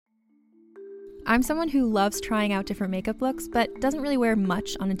I'm someone who loves trying out different makeup looks, but doesn't really wear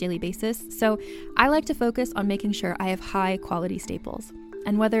much on a daily basis, so I like to focus on making sure I have high quality staples.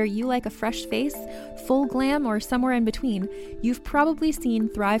 And whether you like a fresh face, full glam, or somewhere in between, you've probably seen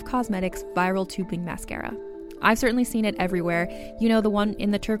Thrive Causemetics Viral Tubing Mascara. I've certainly seen it everywhere. You know, the one in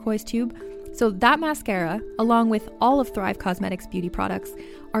the turquoise tube? So that mascara, along with all of Thrive Causemetics beauty products,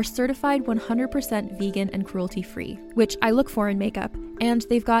 are certified 100% vegan and cruelty-free, which I look for in makeup, and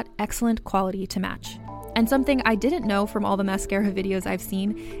they've got excellent quality to match. And something I didn't know from all the mascara videos I've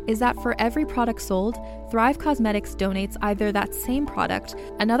seen is that for every product sold, Thrive Causemetics donates either that same product,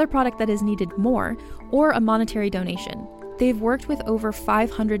 another product that is needed more, or a monetary donation. They've worked with over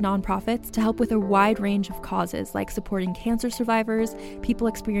 500 nonprofits to help with a wide range of causes like supporting cancer survivors, people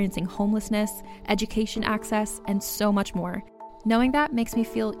experiencing homelessness, education access, and so much more. Knowing that makes me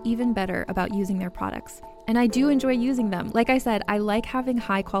feel even better about using their products. And I do enjoy using them. Like I said, I like having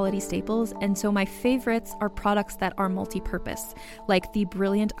high quality staples, and so my favorites are products that are multi-purpose, like the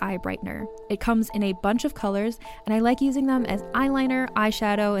Brilliant Eye Brightener. It comes in a bunch of colors, and I like using them as eyeliner,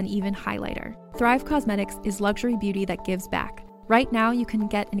 eyeshadow, and even highlighter. Thrive Causemetics is luxury beauty that gives back. Right now, you can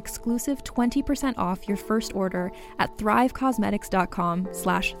get an exclusive 20% off your first order at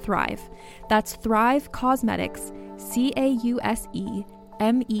thrivecausemetics.com/thrive. That's Thrive Causemetics,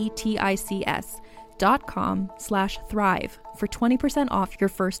 CAUSEMETICS.com/thrive for 20% off your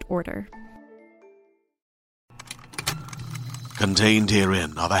first order. Contained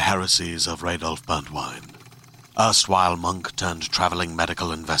herein are the heresies of Radolf Burntwine, erstwhile monk turned traveling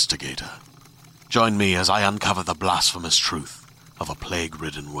medical investigator. Join me as I uncover the blasphemous truth of a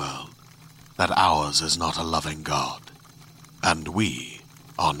plague-ridden world, that ours is not a loving God, and we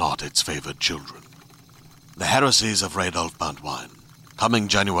are not its favored children. The Heresies of Radolf Burntwine, coming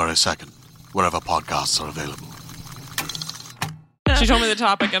January 2nd, wherever podcasts are available. She told me the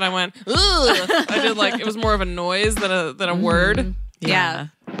topic, and I went, ugh. I did it was more of a noise than a word. Yeah.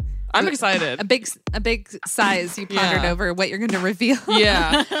 I'm excited. A big size you pondered over what you're going to reveal.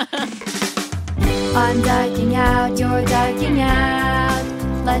 Yeah. I'm dyking out, you're dyking out.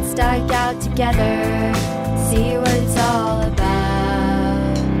 Let's dyke out together. See what it's all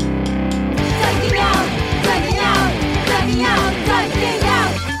about. Dyking out, dyking out, dyking out, dyking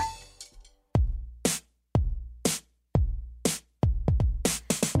out.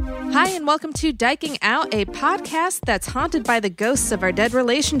 Hi, and welcome to Dyking Out, a podcast that's haunted by the ghosts of our dead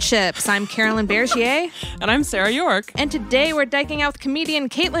relationships. I'm Carolyn Bergier. And I'm Sarah York. And today we're dyking out with comedian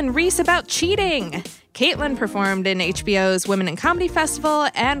Caitlin Reese about cheating. Caitlin performed in HBO's Women in Comedy Festival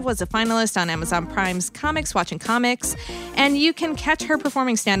and was a finalist on Amazon Prime's Comics Watching Comics. And you can catch her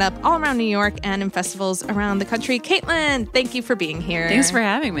performing stand-up all around New York and in festivals around the country. Caitlin, thank you for being here. Thanks for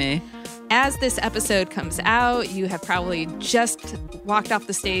having me. As this episode comes out, you have probably just walked off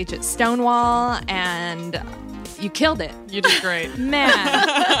the stage at Stonewall and you killed it. You did great. Man,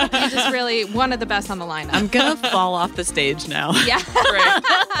 you just really one of the best on the lineup. I'm going to fall off the stage now. Yeah. Great.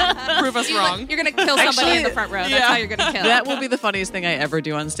 Prove us wrong. You're going to kill somebody in the front row. That's how you're going to kill. That will be the funniest thing I ever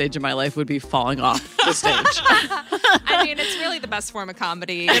do on stage in my life, would be falling off the stage. I mean, it's really the best form of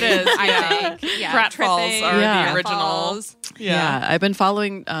comedy. It is. I think. Yeah. Pratfalls are the original. Pratfalls. Yeah. I've been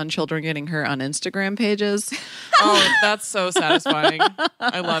following Children Getting Hurt on Instagram pages. Oh, that's so satisfying.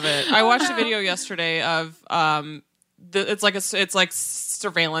 I love it. I watched a video yesterday of it's like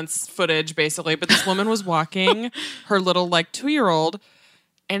surveillance footage basically, but this woman was walking her little 2-year-old,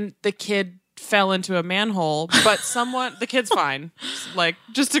 and the kid fell into a manhole, but the kid's fine,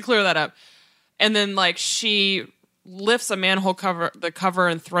 just to clear that up. And then she lifts a manhole cover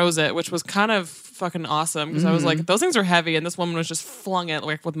and throws it, which was kind of fucking awesome, because I was like, those things are heavy, and this woman was just flung it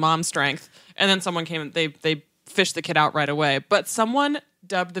with mom strength. And then someone came and they fished the kid out right away. But someone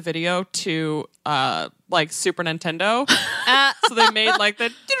dubbed the video to Super Nintendo. So they made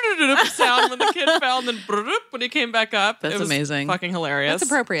the sound when the kid fell, and then when he came back up. That's amazing. Fucking hilarious. That's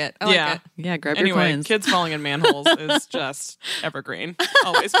appropriate. I like it. Yeah, grab your coins. Kids falling in manholes is just evergreen.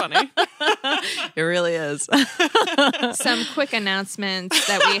 Always funny. It really is. Some quick announcements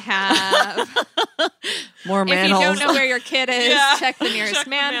that we have. More manholes. If you don't know where your kid is, check the nearest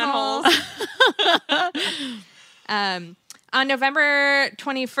manhole. On November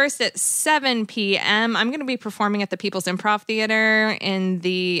 21st at 7 p.m., I'm going to be performing at the People's Improv Theater in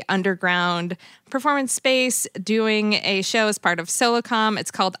the underground Performance Space doing a show as part of Solocom. It's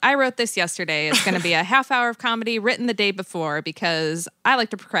called I Wrote This Yesterday. It's going to be a half hour of comedy written the day before because I like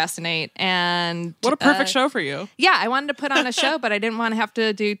to procrastinate. And What a perfect show for you. yeah, I wanted to put on a show, but I didn't want to have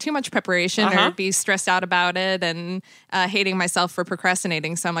to do too much preparation or be stressed out about it and hating myself for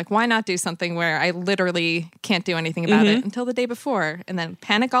procrastinating. So I'm like, why not do something where I literally can't do anything about it until the day before and then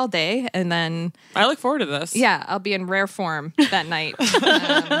panic all day. And then, I look forward to this. yeah, I'll be in rare form that night.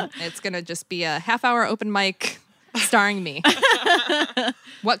 It's going to just be a half hour open mic starring me.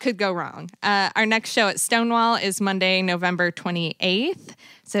 What could go wrong? Our next show at Stonewall is Monday, November 28th.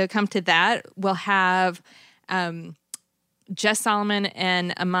 So come to that. We'll have Jess Solomon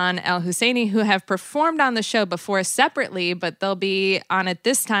and Aman El-Husseini, who have performed on the show before separately, but they'll be on it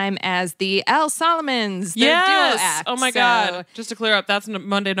this time as the El Solomons, their duo act. Oh my So- God. Just to clear up, that's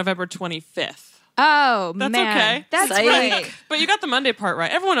Monday, November 25th. Oh, That's man. okay. That's Psych. right. But you got the Monday part right.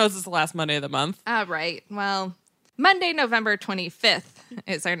 Everyone knows it's the last Monday of the month. All right. Well, Monday, November 25th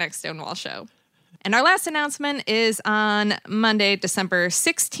is our next Stonewall show. And our last announcement is on Monday, December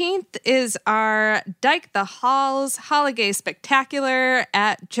 16th, is our Dyke the Halls Holiday Spectacular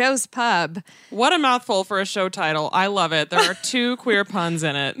at Joe's Pub. What a mouthful for a show title. I love it. There are 2 queer puns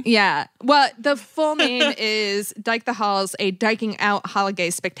in it. Yeah. Well, the full name is Dyke the Halls, a Diking Out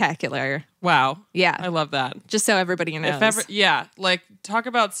Holiday Spectacular. Wow. Yeah. I love that. Just so everybody knows. If ever, yeah, like talk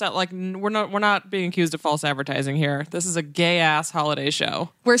about we're not being accused of false advertising here. This is a gay ass holiday show.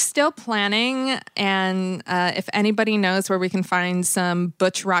 We're still planning, and if anybody knows where we can find some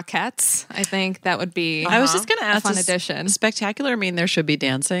Butch Rockettes, I think that would be I was just going to ask, fun does addition. Spectacular mean there should be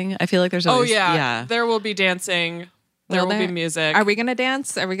dancing? I feel like there's Oh always, yeah, there will be dancing. There will be music. Are we going to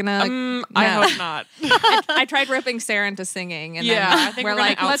dance? Are we going to? I hope not. I tried roping Sarah into singing, and Yeah, then I think we're we're gonna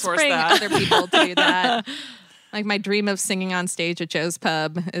like, let's outsource bring that. other people to do that. Like my dream of singing on stage at Joe's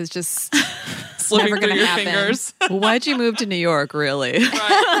Pub is just Slipping never through gonna your happen. fingers. Well, why'd you move to New York, really?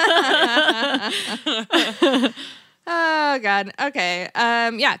 Oh God. Okay.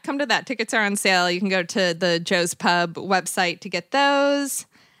 Yeah, come to that. Tickets are on sale. You can go to the Joe's Pub website to get those.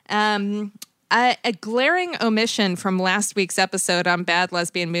 A glaring omission from last week's episode on bad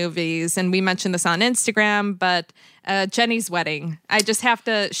lesbian movies, and we mentioned this on Instagram, but Jenny's Wedding. I just have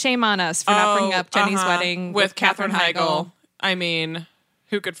to shame on us for not bringing up Jenny's Wedding with Katherine Heigl. I mean,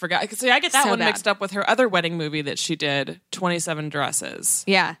 who could forget? See, I get that So one bad. mixed up with her other wedding movie that she did, 27 Dresses.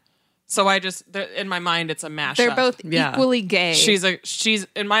 Yeah. So in my mind, it's a mashup. They're both Yeah. equally gay. She's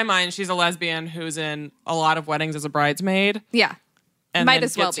in my mind, she's a lesbian who's in a lot of weddings as a bridesmaid. yeah. And Might then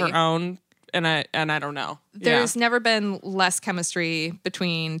as well gets be. her own. And I don't know. There's never been less chemistry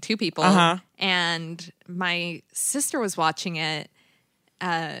between two people. Uh-huh. And my sister was watching it,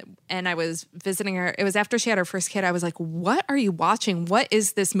 and I was visiting her. It was after she had her first kid. I was like, what are you watching? What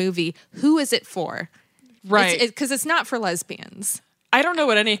is this movie? Who is it for? Right. Because it's not for lesbians. I don't know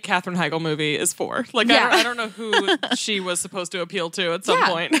what any Katherine Heigl movie is for. Like, Yeah. I don't know who she was supposed to appeal to at some Yeah.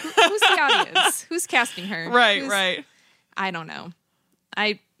 point. Who's the audience? Who's casting her? Right, Who's- right. I don't know.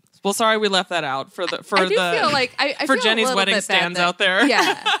 Well, sorry we left that out for the I do feel like I for feel a Jenny's little wedding bit bad stands that- out there. Yeah,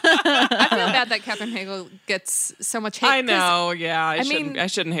 I feel bad that Katherine Heigl gets so much hate. I 'cause know. Yeah, I mean-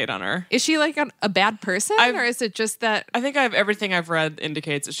 shouldn't hate on her. Is she like a bad person, or is it just that? I think everything I've read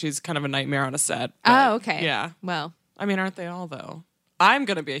indicates that she's kind of a nightmare on a set. Oh, but, okay. Yeah. Well, I mean, aren't they all though? I'm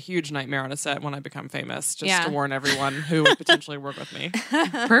going to be a huge nightmare on a set when I become famous, just Yeah. to warn everyone who would potentially work with me.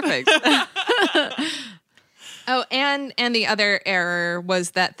 Perfect. oh, and the other error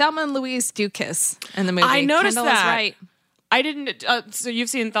was that Thelma and Louise do kiss in the movie. I noticed Kendall is that. right. I didn't. So you've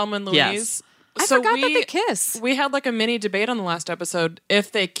seen Thelma and Louise? Yes. I So forgot that they kiss. We had like a mini debate on the last episode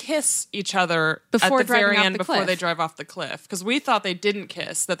if they kiss each other Before at the driving very off end the before cliff. they drive off the cliff because we thought they didn't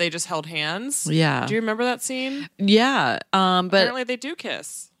kiss, that they just held hands. Yeah. Do you remember that scene? Yeah. But Apparently they do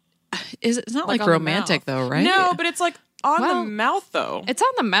kiss. it's not like on the romantic mouth. though, right? No, but it's like on Well, the mouth though. It's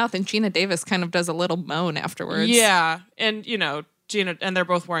on the mouth, and Gina Davis kind of does a little moan afterwards. Yeah, and Gina, and they're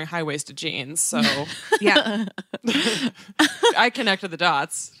both wearing high-waisted jeans, so yeah. I connected the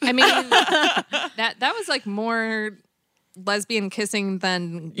dots. I mean, that was like more lesbian kissing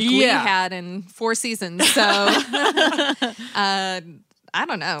than Glee Yeah. had in 4 seasons. So I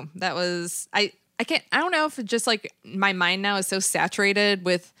don't know. That was I don't know if it's just like my mind now is so saturated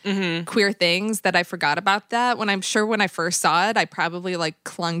with queer things that I forgot about that. When I'm sure when I first saw it, I probably like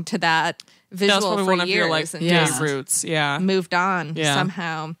clung to that That was visual probably for one of years your like and gay just roots. Yeah. moved on Yeah.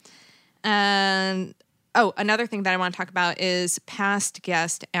 somehow. And another thing that I want to talk about is past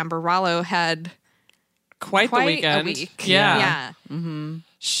guest Amber Rollo had quite the weekend. a week. Yeah.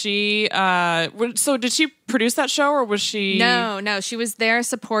 She so did she produce that show, or was she? No, she was there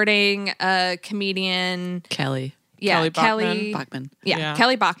supporting a comedian. Kelly. Yeah, Kelly Bachman. Yeah,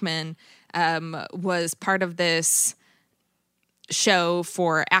 Kelly Bachman was part of this show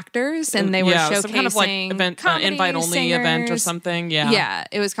for actors, and they were showcasing some kind of like event, comedy invite only event or singers. something. Yeah,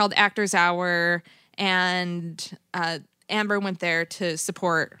 it was called Actors Hour, and Amber went there to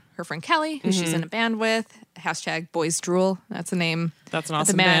support her friend Kelly, who she's in a band with. #Boys Drool. That's the name. That's an of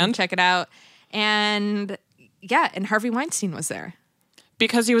awesome the band. band. Check it out. And and Harvey Weinstein was there.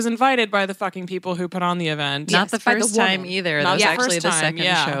 because he was invited by the fucking people who put on the event. Not the by the first time woman. either. Not That was the actually first the time, second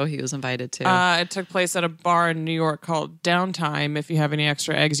yeah. show he was invited to. It took place at a bar in New York called Downtime. If you have any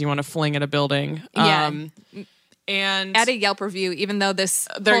extra eggs you want to fling at a building. Yeah. And At a Yelp review, even though this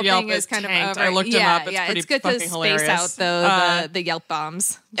Their whole Yelp thing is is kind tanked. of over. I looked them up. It's pretty it's good to fucking space hilarious. out though the Yelp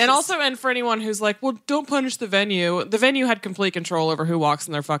bombs. And also, and for anyone who's like, well, don't punish the venue had complete control over who walks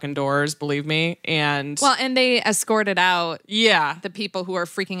in their fucking doors, believe me. And And they escorted out yeah, the people who are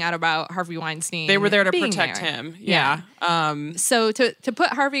freaking out about Harvey Weinstein. they were there to being protect there. him. Yeah. So to put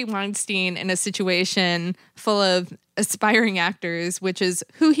Harvey Weinstein in a situation full of aspiring actors, which is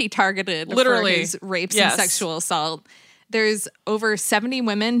who he targeted Literally. for his rapes Yes. and sexual assault. There's over 70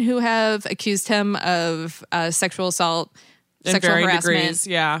 women who have accused him of sexual assault, in sexual varying harassment. degrees.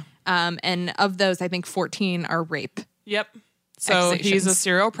 Yeah. And of those, I think 14 are rape. Yep. So he's a Accusations.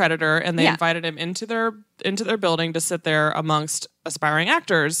 serial predator, and they Yeah. invited him into their building to sit there amongst aspiring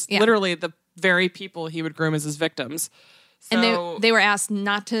actors. Yeah. Literally, the very people he would groom as his victims. So, And they were asked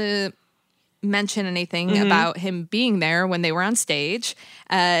not to mention anything about him being there when they were on stage,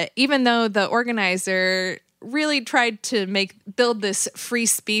 even though the organizer really tried to build this free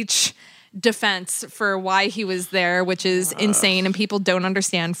speech defense for why he was there, which is insane, and people don't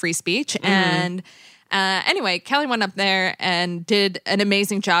understand free speech. And anyway, Kelly went up there and did an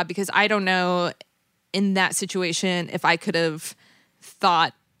amazing job, because I don't know in that situation if I could have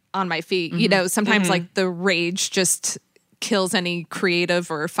thought on my feet. You know, sometimes like the rage just kills any creative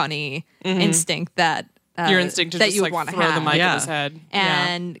or funny instinct that your instinct to that just you like would want to throw have. the mic Yeah. at his head.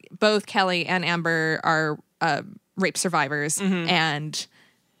 And both Kelly and Amber are rape survivors, and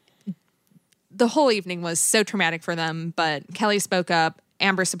the whole evening was so traumatic for them. But Kelly spoke up,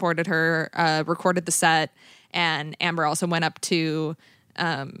 Amber supported her, recorded the set, and Amber also went up to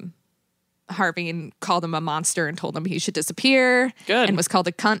Harvey and called him a monster and told him he should disappear. Good. And was called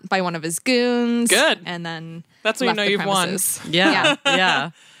a cunt by one of his goons. Good. And then That's when you left know the you've won. premises. Yeah. Yeah.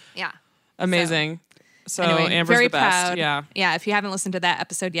 Yeah. Amazing. So Anyway, Amber's very the best. proud. Yeah. Yeah. If you haven't listened to that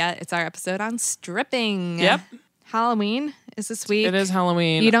episode yet, it's our episode on stripping. Yep. Halloween is this week. It is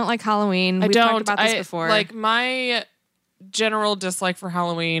Halloween. You don't like Halloween. I We've don't. talked about this before. Like my general dislike for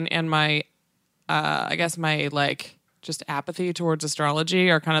Halloween and my, I guess my like just apathy towards astrology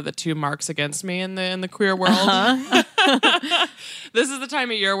are kind of the two marks against me in the queer world. This is the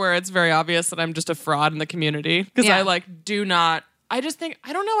time of year where it's very obvious that I'm just a fraud in the community, because Yeah. I like do not. I just think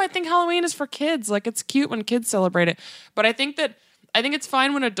I don't know. I think Halloween is for kids. Like it's cute when kids celebrate it, but I think it's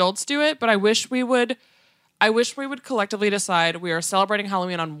fine when adults do it. But I wish we would collectively decide we are celebrating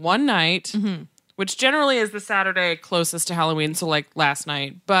Halloween on one night, which generally is the Saturday closest to Halloween, so like last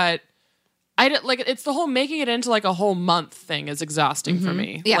night. But it's the whole making it into like a whole month thing is exhausting for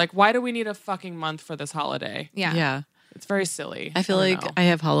me. Yeah. Like, why do we need a fucking month for this holiday? yeah. Yeah. It's very silly. I feel don't like know. I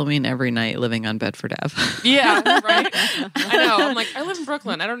have Halloween every night living on Bedford Ave. Yeah, right. I know. I'm like, I live in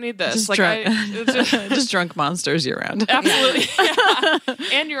Brooklyn. I don't need this. Just Like, drunk- it's Just drunk monsters year round. absolutely. Yeah.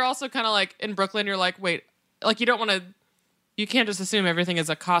 And you're also kind of like in Brooklyn. You're like, wait, like you don't want to. You can't just assume everything is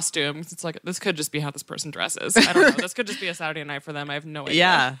a costume. It's like this could just be how this person dresses. I don't know. This could just be a Saturday night for them. I have no idea.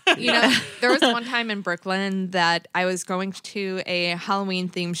 Yeah. You know, there was one time in Brooklyn that I was going to a Halloween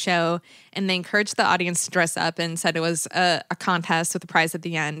themed show, and they encouraged the audience to dress up and said it was a contest with a prize at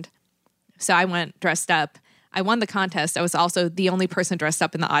the end. So I went dressed up. I won the contest. I was also the only person dressed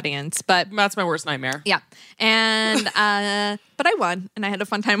up in the audience, but That's my worst nightmare. yeah. And but I won, and I had a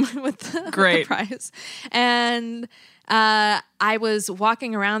fun time with the Great. prize. And I was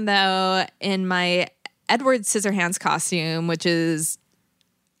walking around though in my Edward Scissorhands costume, which is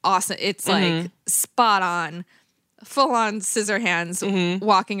awesome. It's like spot on, full on Scissorhands,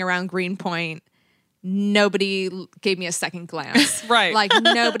 walking around Greenpoint. Nobody gave me a second glance. Right. Like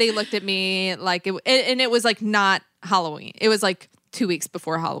nobody looked at me like it, and it was like not Halloween. It was like 2 weeks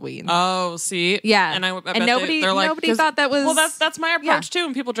before Halloween. Oh, see, Yeah. and I And bet nobody- they're like, nobody 'cause- thought that was- well. That's my approach too.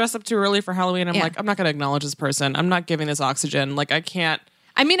 When people dress up too early for Halloween, I'm Yeah. like, I'm not going to acknowledge this person. I'm not giving this oxygen. Like, I can't.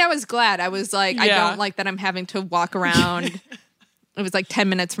 I mean, I was glad. I was like, I Yeah. don't like that I'm having to walk around It was like 10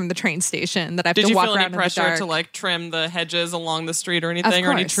 minutes from the train station that I have Did to you walk feel around any in the pressure dark. to like trim the hedges along the street or anything,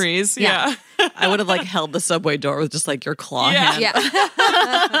 or any course. trees? Yeah. I would have like held the subway door with just like your claw Yeah.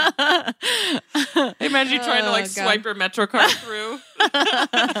 hand. Yeah. Imagine you trying to like God. swipe your Metro card through.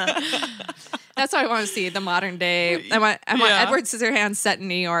 That's what I want to see, the modern day. I want Yeah. Edward Scissorhands set in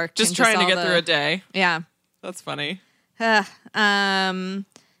New York. Just and trying to all get through a day. Yeah. That's funny.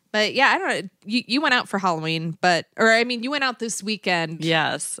 But yeah, I don't know. You went out for Halloween, you went out this weekend.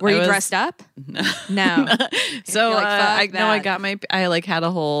 Yes. Were you dressed up? No. So You're like, I fuck know I that. got I like had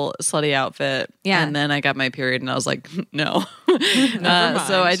a whole slutty outfit. Yeah. And then I got my period and I was like, no. mind.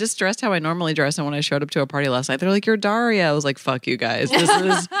 So I just dressed how I normally dress. And when I showed up to a party last night, they're like, you're Daria. I was like, fuck you guys. This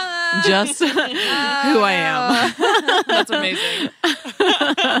is just who I am. That's amazing.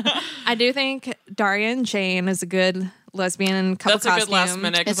 I do think Daria and Jane is a good lesbian couple That's a costume. good last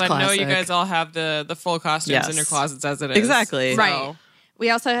minute because It's I know you classic. guys all have the full costumes in Yes. your closets as it is. Exactly. So- Right. We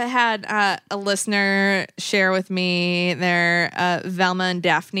also had a listener share with me their Velma and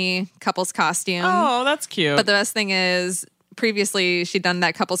Daphne couples costume. Oh, that's cute. But the best thing is, previously she'd done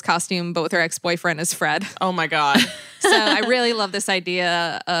that couples costume, but with her ex-boyfriend as Fred. oh my God. So I really love this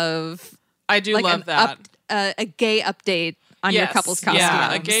idea of I do like love that. a gay update on your Yes. couples costume.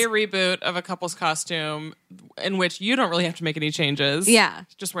 Yeah, a gay reboot of a couple's costume in which you don't really have to make any changes. Yeah.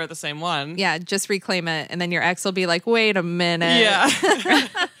 Just wear the same one. Yeah, just reclaim it, and then your ex will be like, "Wait a minute." Yeah.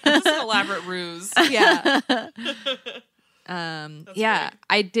 Just an elaborate ruse. Yeah. Yeah,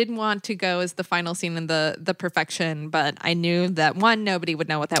 I did want to go as the final scene in the Perfection, but I knew that one, nobody would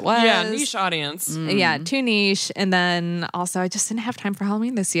know what that was. Yeah, niche audience. Yeah, too niche, and then also I just didn't have time for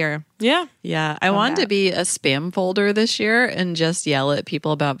Halloween this year. Yeah. Yeah, I wanted to be a spam folder this year and just yell at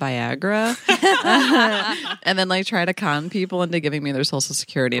people about Viagra, and then like try to con people into giving me their social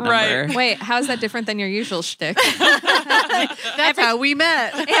security number. Right. Wait, how's that different than your usual shtick? That's how we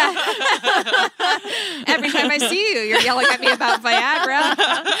met. Every time I see you, you're yelling at me about Viagra.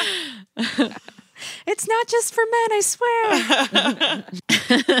 It's not just for men, I swear.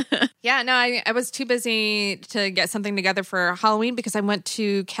 Yeah, no, I was too busy to get something together for Halloween because I went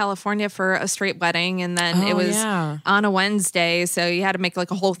to California for a straight wedding, and then it was on a Wednesday, so you had to make like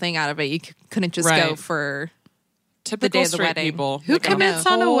a whole thing out of it. You couldn't just go for Typical the day of the straight wedding. people. Who Like, commits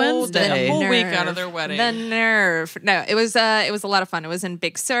on a a Wednesday? whole week nerve. out of their wedding. The nerve. No, it was a lot of fun. It was in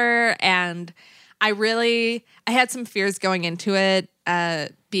Big Sur, and I had some fears going into it,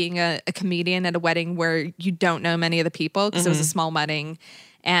 being a comedian at a wedding where you don't know many of the people because it was a small wedding.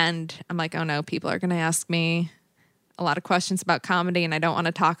 And I'm like, oh no, people are going to ask me a lot of questions about comedy and I don't want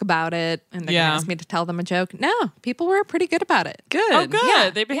to talk about it. And they're going to ask me to tell them a joke. No, people were pretty good about it. Good. Oh, good.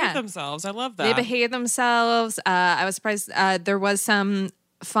 Yeah, They behave yeah. themselves. I love that. They behaved themselves. I was surprised. There was some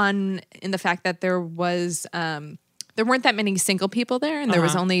fun in the fact that there weren't that many single people there, and there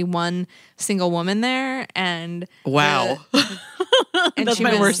was only one single woman there. And Wow. and That's she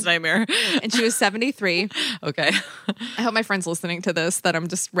my was, worst nightmare. And she was 73. Okay. I hope my friend's listening to this. That I'm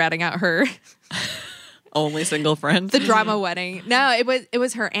just ratting out her Only single friend. the drama wedding. No, it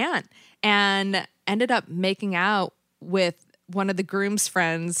was her aunt, and ended up making out with one of the groom's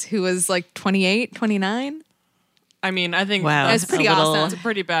friends who was like 28, 29. I mean, I think Wow. that's It's pretty A little- awesome. it's a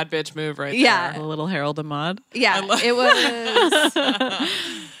pretty bad bitch move right Yeah. there. A little Harold and Maude. Yeah, it was. It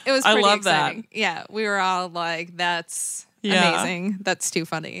was. I Pretty love that. exciting. Yeah, we were all like, "That's Yeah. amazing. That's too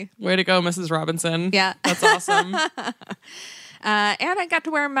funny." Way to go, Mrs. Robinson. Yeah, That's awesome. and I got to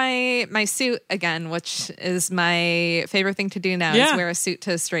wear my suit again, which is my favorite thing to do now. Is Yeah. wear a suit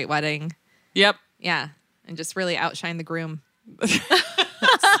to a straight wedding. Yep. Yeah, and just really outshine the groom.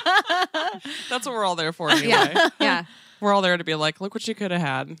 That's what we're all there for anyway. Yeah, yeah. We're all there to be like, look what you could have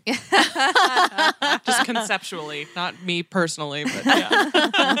had. Just conceptually, not me personally, but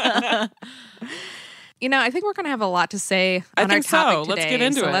yeah. You know, I think we're going to have a lot to say I on our think so. topic Let's today. get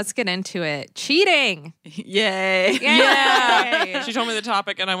into so it. Let's get into it. Cheating. Yay. Yeah. She told me the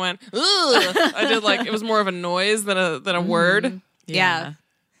topic and I went, ugh. I did like, it was more of a noise than a word. Yeah.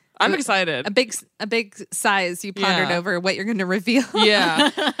 I'm excited. A big size you pondered Yeah. over what you're going to reveal. Yeah.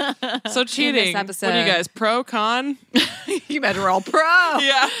 So cheating. episode. What are you guys, pro, con? You better all pro.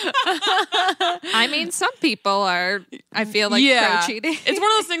 Yeah. I mean, some people are, I feel like, pro cheating. It's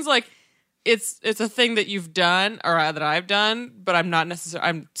one of those things like, it's a thing that you've done or that I've done, but I'm not necessarily,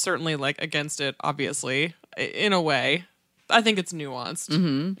 I'm certainly like against it, obviously, in a way. I think it's nuanced.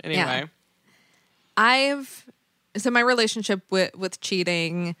 Anyway. So my relationship with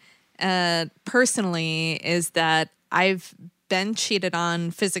cheating personally is that I've been cheated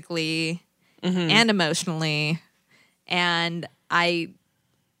on physically and emotionally, and I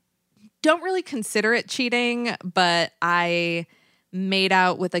don't really consider it cheating, but I made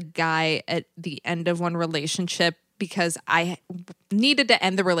out with a guy at the end of one relationship because I needed to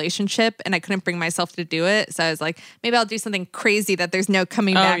end the relationship and I couldn't bring myself to do it. So I was like, maybe I'll do something crazy that there's no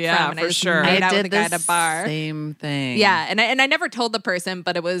coming back from. And I just made out with a guy at a bar. Same thing. Yeah. And I never told the person,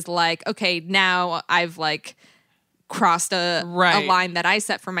 but it was like, okay, now I've like crossed a line that I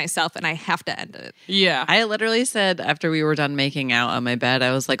set for myself and I have to end it. Yeah. I literally said after we were done making out on my bed,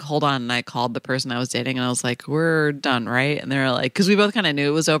 I was like, hold on. And I called the person I was dating and I was like, we're done, right? And they were like, because we both kind of knew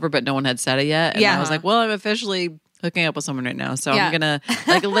it was over, but no one had said it yet. And I was like, well, I'm officially hooking up with someone right now. So I'm going to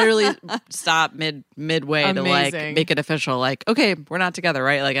like literally stop midway to like make it official. Like, okay, we're not together,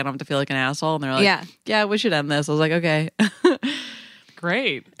 right? Like I don't have to feel like an asshole. And they're like, yeah, we should end this. I was like, okay.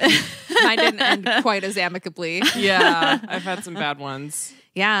 Great. Mine didn't end quite as amicably. Yeah, I've had some bad ones.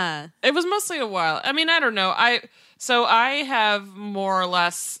 Yeah. It was mostly a while. I mean, I don't know. I have more or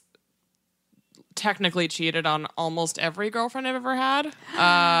less technically cheated on almost every girlfriend I've ever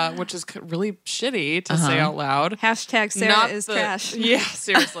had, which is really shitty to say out loud. Hashtag Sarah is trash. Yeah,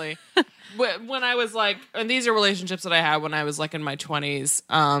 seriously. When I was like, and these are relationships that I had when I was like in my 20s,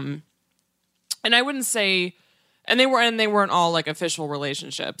 and I wouldn't say. And they weren't all like official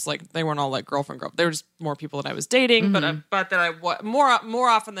relationships. Like they weren't all like girlfriend. There were just more people that I was dating, but that more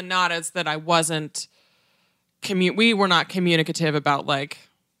often than not, it's that I wasn't. We were not communicative about like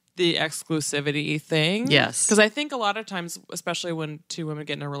the exclusivity thing. Yes, because I think a lot of times, especially when two women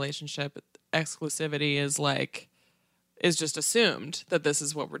get in a relationship, exclusivity is just assumed that this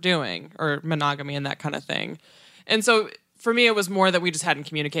is what we're doing, or monogamy and that kind of thing. And so for me, it was more that we just hadn't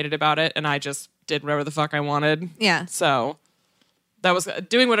communicated about it, and I just did whatever the fuck I wanted. Yeah. So that was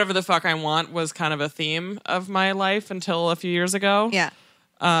doing whatever the fuck I want was kind of a theme of my life until a few years ago. Yeah.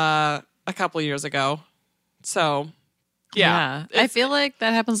 A couple years ago. So yeah. I feel like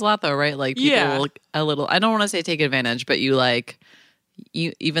that happens a lot though, right? Like people will a little, I don't want to say take advantage, but you like,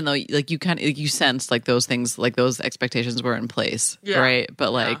 even though like you kind of, you sense like those things, like those expectations were in place. Right.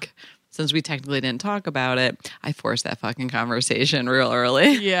 But like, since we technically didn't talk about it, I forced that fucking conversation real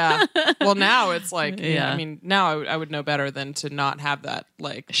early. Yeah. Well, now it's like, I mean, now I would know better than to not have that,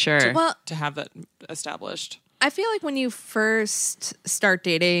 like, to have that established. I feel like when you first start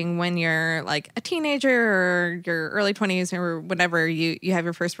dating, when you're like a teenager or your early 20s or whenever you have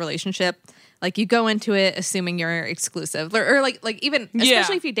your first relationship, like you go into it assuming you're exclusive or like even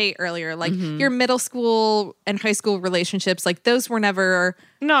especially if you date earlier, like your middle school and high school relationships, like those were never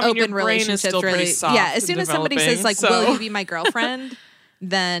open relationships. Is still really. pretty soft As soon as somebody says like, will you be my girlfriend?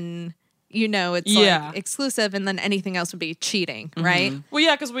 Then you know it's like exclusive, and then anything else would be cheating, right? Well,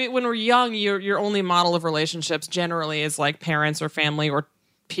 yeah, because when we're young, your only model of relationships generally is like parents or family or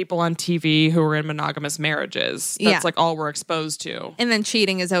people on TV who are in monogamous marriages. That's like all we're exposed to. And then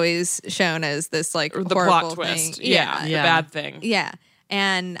cheating is always shown as this like the plot twist. Thing. The bad thing. Yeah.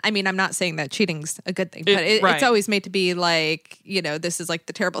 And I mean, I'm not saying that cheating's a good thing, but it's always made to be like, you know, this is like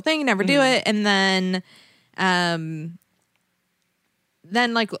the terrible thing. You never do it. And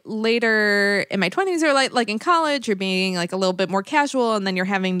then like later in my 20s or like in college, you're being like a little bit more casual, and then you're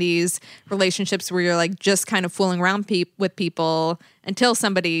having these relationships where you're like just kind of fooling around with people until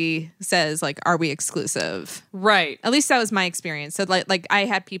somebody says like, are we exclusive? Right. At least that was my experience. So like I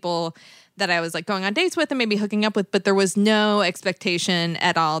had people that I was like going on dates with and maybe hooking up with, but there was no expectation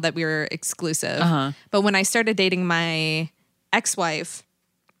at all that we were exclusive. But when I started dating my ex-wife,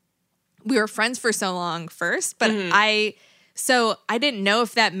 we were friends for so long first, but So I didn't know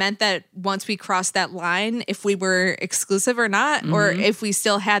if that meant that once we crossed that line, if we were exclusive or not, or if we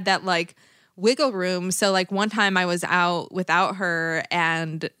still had that like wiggle room. So like one time I was out without her,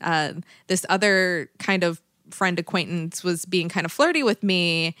 and this other kind of friend acquaintance was being kind of flirty with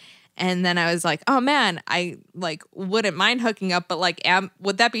me. And then I was like, oh man, I like wouldn't mind hooking up, but like,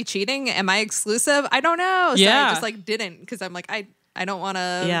 would that be cheating? Am I exclusive? I don't know. So I just like didn't, because I'm like, I don't want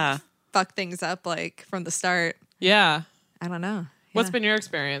to fuck things up like from the start. Yeah. I don't know. What's been your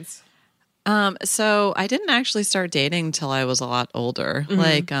experience? So I didn't actually start dating till I was a lot older.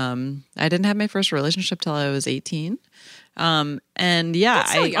 Like, I didn't have my first relationship till I was 18. And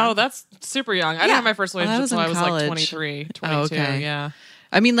that's so young. That's super young. I didn't have my first relationship till I was like 23, 22. Oh, okay. Yeah.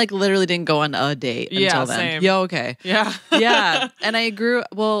 I mean, like literally didn't go on a date until then. Same. Yeah, okay. Yeah. Yeah. And I grew,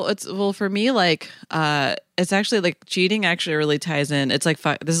 for me, like, it's actually like cheating actually really ties in. It's like,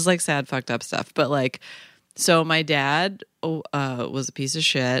 this is like sad, fucked up stuff, but like, so my dad was a piece of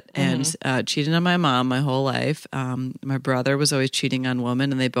shit and cheated on my mom my whole life. My brother was always cheating on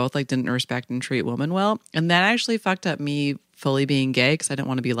women, and they both like didn't respect and treat women well. And that actually fucked up me fully being gay, because I didn't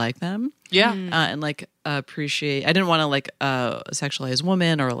want to be like them. Yeah. And like appreciate. I didn't want to like sexualize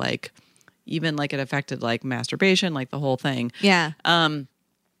women or like, even like it affected like masturbation, like the whole thing. Yeah. And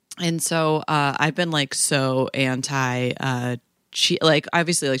so I've been like so anti like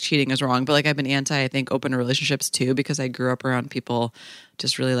obviously like cheating is wrong, but like I've been anti, I think, open relationships too, because I grew up around people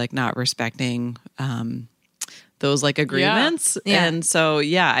just really like not respecting those like agreements. Yeah. And so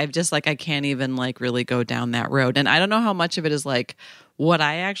I've just like I can't even like really go down that road. And I don't know how much of it is like what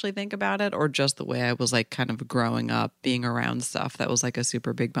I actually think about it, or just the way I was like kind of growing up being around stuff that was like a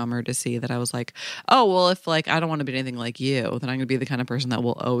super big bummer to see, that I was like, oh, well, if like I don't want to be anything like you, then I'm gonna be the kind of person that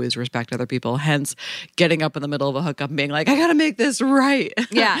will always respect other people, hence getting up in the middle of a hookup and being like, I gotta make this right.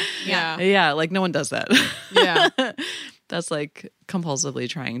 Yeah. Yeah, like no one does that. Yeah. That's like compulsively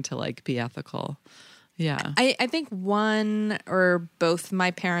trying to like be ethical. Yeah. I think one or both my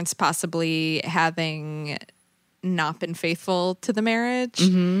parents possibly having not been faithful to the marriage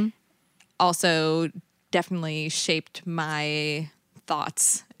also definitely shaped my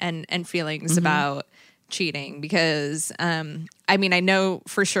thoughts and feelings about cheating, because I mean, I know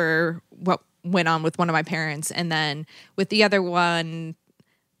for sure what went on with one of my parents, and then with the other one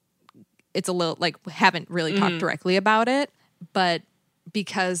it's a little like haven't really talked directly about it, but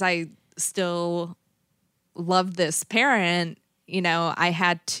because I still love this parent, you know, I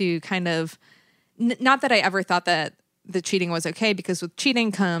had to kind of not that I ever thought that the cheating was okay, because with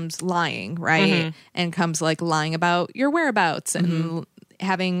cheating comes lying, right? And comes like lying about your whereabouts and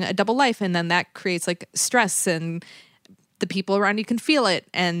having a double life. And then that creates like stress, and the people around you can feel it.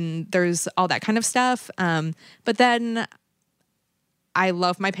 And there's all that kind of stuff. But then I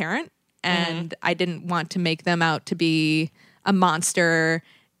love my parent, and I didn't want to make them out to be a monster,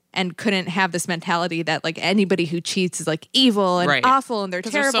 and couldn't have this mentality that like anybody who cheats is like evil and awful and they're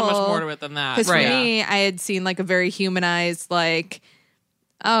terrible. There's so much more to it than that. Because for me, I had seen like a very humanized, like,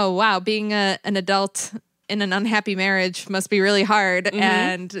 oh wow, being an adult in an unhappy marriage must be really hard,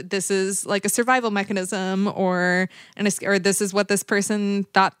 and this is like a survival mechanism, or this is what this person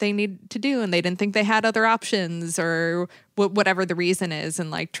thought they need to do, and they didn't think they had other options, or whatever the reason is,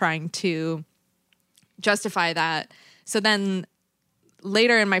 and like trying to justify that. So then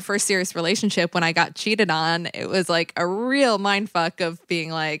later in my first serious relationship, when I got cheated on, it was like a real mindfuck of being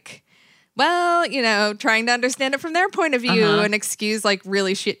like, well, you know, trying to understand it from their point of view and excuse like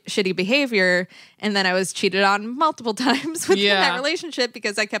really shitty behavior. And then I was cheated on multiple times within that relationship,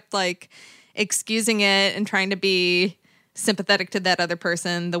 because I kept like excusing it and trying to be sympathetic to that other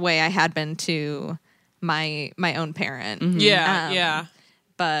person the way I had been to my own parent.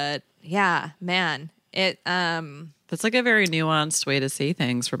 But yeah, man, it that's like a very nuanced way to say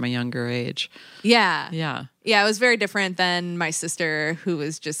things from a younger age. Yeah. Yeah. It was very different than my sister, who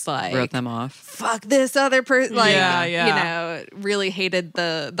was just like, wrote them off. Fuck this other person. Like, you know, really hated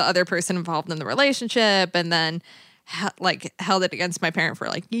the other person involved in the relationship, and then like held it against my parent for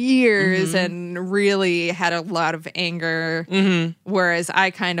like years and really had a lot of anger. Whereas I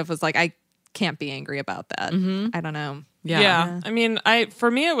kind of was like, I can't be angry about that. I don't know. Yeah. I mean,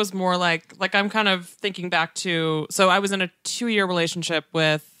 for me, it was more like I'm kind of thinking back to, so I was in a 2-year relationship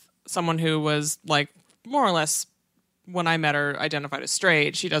with someone who was like more or less, when I met her, identified as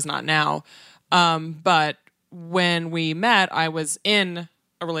straight. She does not now. But when we met, I was in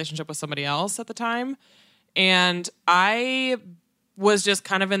a relationship with somebody else at the time. And I was just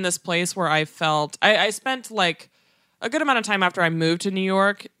kind of in this place where I felt, I spent like a good amount of time after I moved to New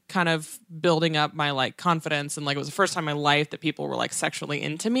York kind of building up my like confidence, and like it was the first time in my life that people were like sexually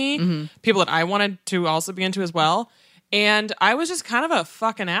into me, people that I wanted to also be into as well. And I was just kind of a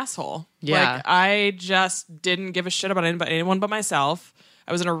fucking asshole. Like I just didn't give a shit about anyone but myself.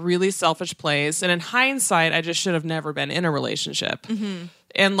 I was in a really selfish place, and in hindsight, I just should have never been in a relationship.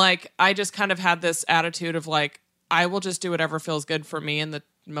 And like I just kind of had this attitude of like, I will just do whatever feels good for me in the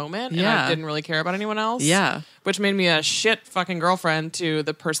moment, and I didn't really care about anyone else. Which made me a shit fucking girlfriend to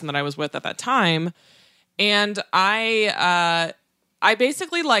the person that I was with at that time. And I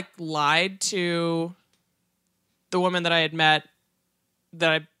basically like lied to the woman that I had met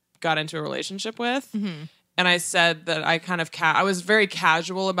that I got into a relationship with. And I said that I kind of I was very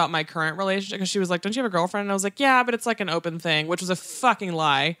casual about my current relationship, because she was like, don't you have a girlfriend? And I was like, yeah, but it's like an open thing, which was a fucking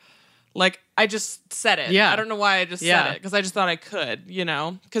lie. Like, I just said it. I don't know why I just said it, because I just thought I could, you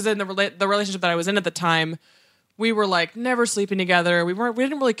know? Because in the relationship that I was in at the time, we were like never sleeping together. We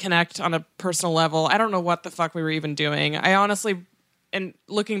didn't really connect on a personal level. I don't know what the fuck we were even doing. I honestly, and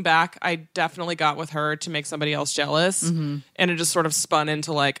looking back, I definitely got with her to make somebody else jealous. And it just sort of spun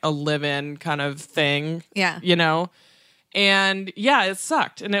into like a live-in kind of thing. You know? And yeah, it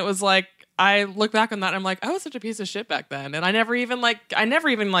sucked. And it was like, I look back on that and I'm like, I was such a piece of shit back then. And I never even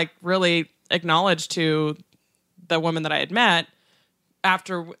really acknowledged to the woman that I had met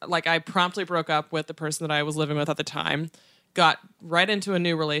after like I promptly broke up with the person that I was living with at the time, got right into a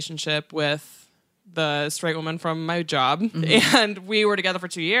new relationship with the straight woman from my job, and we were together for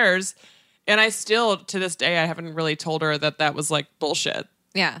 2 years. And I still, to this day, I haven't really told her that was like bullshit.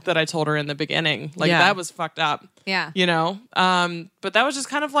 Yeah. That I told her in the beginning. Like, Yeah. that was fucked up. Yeah. You know? But that was just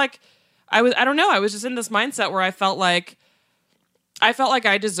kind of like, I don't know. I was just in this mindset where I felt like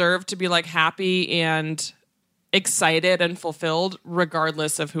I deserved to be like happy and excited and fulfilled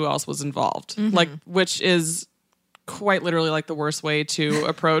regardless of who else was involved. Like, which is quite literally like the worst way to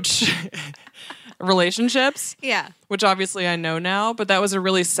approach relationships. Yeah. Which obviously I know now, but that was a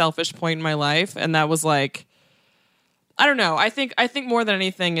really selfish point in my life. And that was like, I don't know. I think more than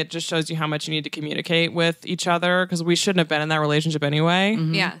anything, it just shows you how much you need to communicate with each other, because we shouldn't have been in that relationship anyway.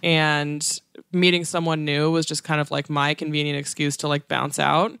 Yeah. And meeting someone new was just kind of like my convenient excuse to like bounce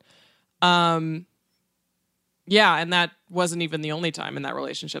out. Yeah, and that wasn't even the only time in that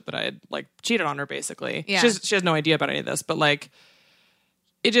relationship that I had like cheated on her, basically. Yeah. She has no idea about any of this, but like,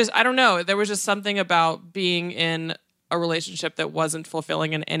 it just, I don't know. There was just something about being in a relationship that wasn't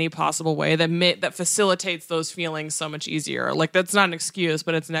fulfilling in any possible way that facilitates those feelings so much easier. Like, that's not an excuse,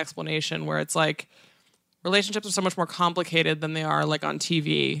 but it's an explanation where it's like, relationships are so much more complicated than they are like on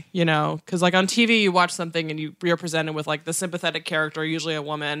TV, you know? Because like on TV, you watch something and you're presented with like the sympathetic character, usually a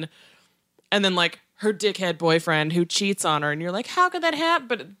woman, and then like her dickhead boyfriend who cheats on her, and you're like, how could that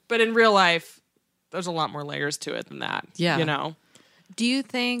happen? But in real life, there's a lot more layers to it than that. Yeah. You know? Do you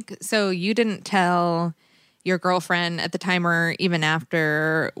think so? You didn't tell your girlfriend at the time or even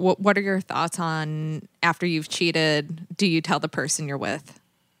after. What are your thoughts on after you've cheated? Do you tell the person you're with?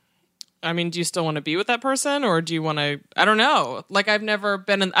 I mean, do you still want to be with that person, or do you want to? I don't know. Like, I've never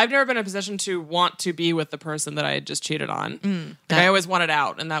been in a position to want to be with the person that I had just cheated on. Like, I always wanted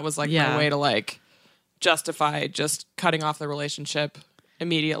out, and that was like my way to like justify just cutting off the relationship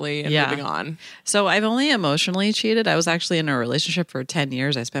immediately and moving on. So I've only emotionally cheated. I was actually in a relationship for 10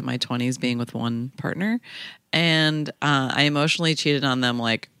 years. I spent my 20s being with one partner, and I emotionally cheated on them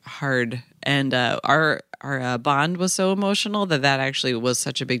like hard. And our bond was so emotional that actually was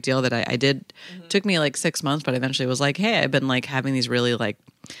such a big deal that I did. Took me like 6 months, but eventually was like, hey, I've been like having these really like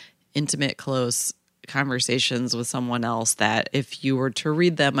intimate, close conversations with someone else that if you were to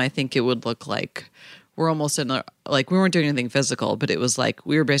read them, I think it would look like we're almost in a, like we weren't doing anything physical, but it was like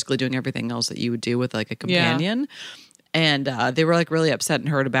we were basically doing everything else that you would do with like a companion. And they were like really upset and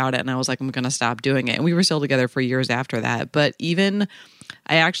hurt about it. And I was like, I'm going to stop doing it. And we were still together for years after that. But even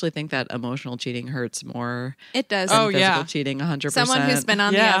I actually think that emotional cheating hurts more. It does. Than physical cheating, 100%. Someone who's been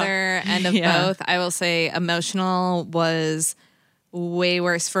on the other end of both, I will say emotional was way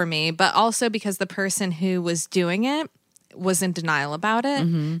worse for me, but also because the person who was doing it was in denial about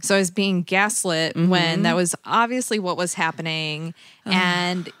it. So I was being gaslit when that was obviously what was happening.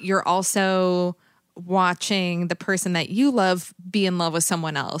 And you're also watching the person that you love be in love with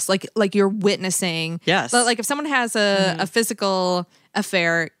someone else. Like you're witnessing. Yes. Like if someone has a physical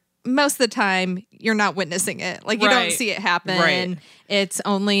affair, most of the time you're not witnessing it. Like you don't see it happen. Right. It's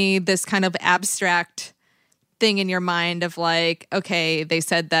only this kind of abstract thing in your mind of like, okay, they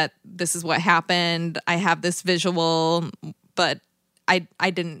said that this is what happened. I have this visual, but I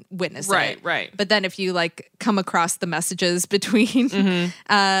didn't witness it. Right. But then if you like come across the messages between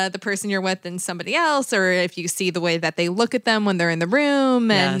the person you're with and somebody else, or if you see the way that they look at them when they're in the room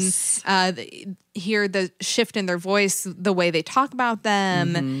and hear the shift in their voice, the way they talk about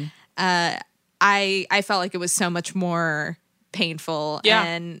them, I felt like it was so much more painful.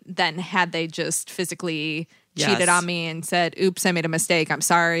 And then had they just physically cheated on me and said, oops, I made a mistake, I'm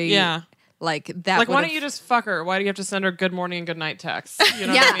sorry. Yeah. Like that. Like, why don't you just fuck her? Why do you have to send her good morning and good night texts? You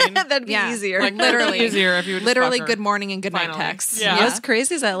know Yeah. what I mean? That'd be easier. Like, literally easier if you would just literally fuck her. good morning and good night Finally. texts. Yeah. What's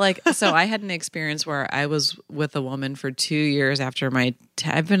crazy is that like, so I had an experience where I was with a woman for 2 years after my,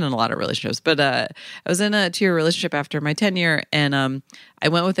 I've been in a lot of relationships, but I was in a 2-year relationship after my tenure, and I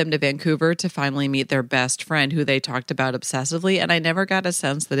went with them to Vancouver to finally meet their best friend who they talked about obsessively. And I never got a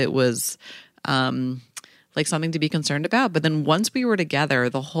sense that it was, like something to be concerned about. But then once we were together,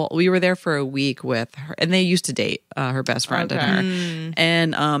 we were there for a week with her, and they used to date her best friend and her.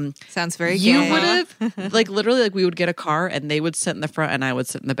 And Sounds very you gay. would have like literally like we would get a car and they would sit in the front and I would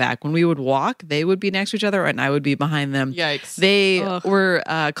sit in the back. When we would walk, they would be next to each other and I would be behind them. Yikes. They were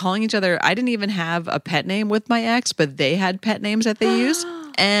calling each other. I didn't even have a pet name with my ex, but they had pet names that they used.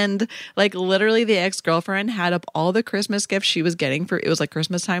 And like literally the ex-girlfriend had up all the Christmas gifts she was getting it was like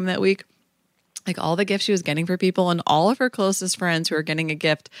Christmas time that week. Like all the gifts she was getting for people, and all of her closest friends who were getting a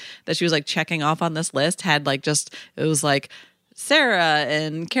gift that she was like checking off on this list had like it was like Sarah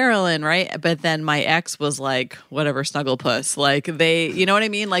and Carolyn, right? But then my ex was like, whatever, Snugglepuss. Like they, you know what I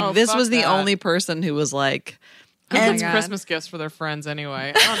mean? Like Oh, this fuck was the that. only person who was like, Who Oh my gets God. Christmas gifts for their friends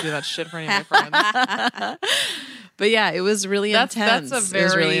anyway? I don't do that shit for any of my friends. but yeah, it was really intense. That's a It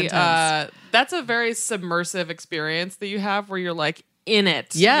was really very intense. that's a very submersive experience that you have where you're like in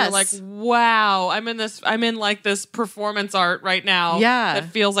it. Yes. You're like, wow, I'm in like this performance art right now. Yeah. That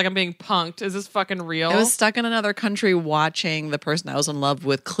feels like I'm being punked. Is this fucking real? I was stuck in another country watching the person I was in love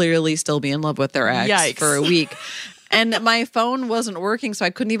with clearly still be in love with their ex Yikes. for a week. And my phone wasn't working, so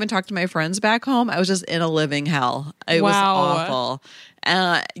I couldn't even talk to my friends back home. I was just in a living hell. It was Wow. awful.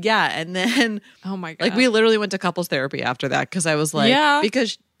 Yeah, and then Oh my God. like we literally went to couples therapy after that because I was like, Yeah.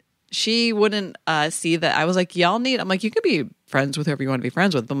 because she wouldn't see that. I was like, y'all need. I'm like, you could be friends with whoever you want to be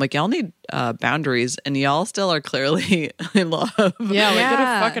friends with. But I'm like, y'all need boundaries, and y'all still are clearly in love. yeah, like get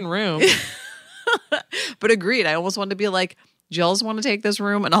Yeah. a fucking room. But agreed. I almost wanted to be like, Jill's want to take this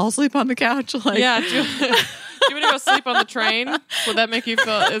room, and I'll sleep on the couch. Like, Yeah, do you want to go sleep on the train? Would that make you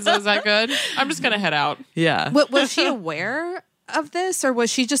feel? Is that good? I'm just gonna head out. yeah. Was she aware of this, or was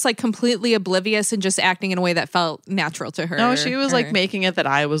she just like completely oblivious and just acting in a way that felt natural to her? No, she was like Or- making it that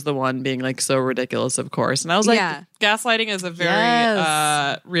I was the one being like so ridiculous, of course. And I was like, yeah. Gaslighting is a very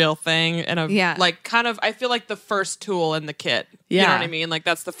Yes. real thing, and a Yeah. like kind of. I feel like the first tool in the kit. You know Yeah. what I mean? Like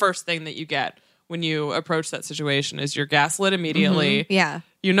that's the first thing that you get when you approach that situation is you're gaslit immediately. Yeah.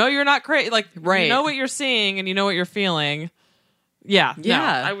 You know you're not crazy. Like Right. you know what you're seeing and you know what you're feeling. Yeah, Yeah.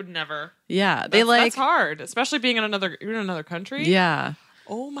 No, I would never. yeah, they That's hard, especially being in another country. yeah.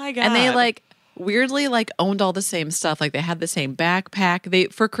 Oh my god. And they like weirdly like owned all the same stuff. Like they had the same backpack. They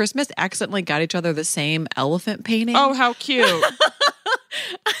for Christmas accidentally got each other the same elephant painting. Oh, how cute.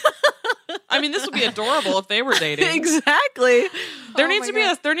 I mean, this would be adorable if they were dating. exactly. There Oh needs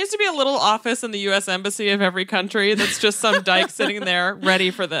my to be a little office in the U.S. Embassy of every country that's just some dyke sitting there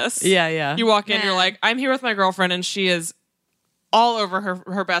ready for this. Yeah, yeah. You walk in, Man. you're like, I'm here with my girlfriend, and she is all over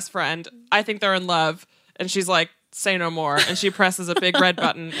her best friend. I think they're in love, and she's like, say no more, and she presses a big red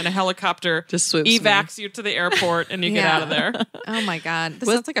button, and a helicopter Just swoops me. evacs you to the airport, and you get Yeah. out of there. Oh my God. This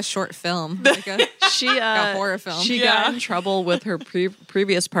sounds like a short film. Like a, She a horror film. She Yeah. got in trouble with her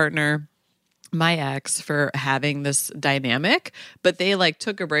previous partner, my ex, for having this dynamic, but they like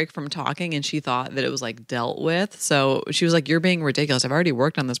took a break from talking and she thought that it was like dealt with. So she was like, you're being ridiculous. I've already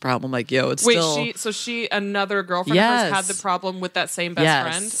worked on this problem. I'm like, yo, it's Wait, still another girlfriend of hers Yes. had the problem with that same best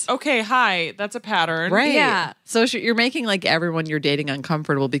Yes. friend? Okay, hi, that's a pattern. right. Yeah. So you're making like everyone you're dating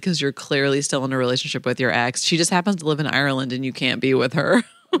uncomfortable because you're clearly still in a relationship with your ex. She just happens to live in Ireland and you can't be with her.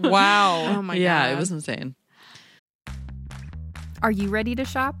 Wow. Oh my yeah, God. it was insane. Are you ready to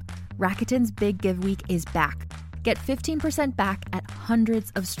shop? Rakuten's Big Give Week is back. Get 15% back at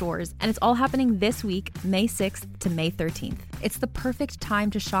hundreds of stores, and it's all happening this week, May 6th to May 13th. It's the perfect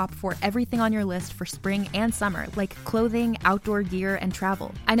time to shop for everything on your list for spring and summer, like clothing, outdoor gear, and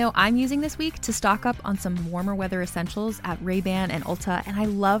travel. I know I'm using this week to stock up on some warmer weather essentials at Ray-Ban and Ulta, and I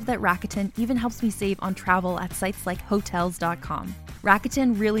love that Rakuten even helps me save on travel at sites like Hotels.com.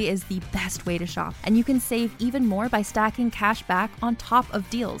 Rakuten really is the best way to shop, and you can save even more by stacking cash back on top of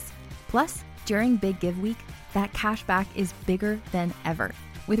deals. Plus, during Big Give Week, that cash back is bigger than ever.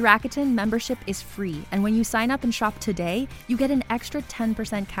 With Rakuten, membership is free, and when you sign up and shop today, you get an extra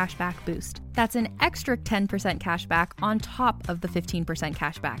 10% cash back boost. That's an extra 10% cash back on top of the 15%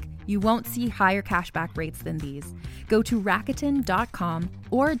 cash back. You won't see higher cash back rates than these. Go to Rakuten.com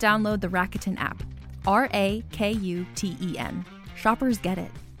or download the Rakuten app. Rakuten. Shoppers get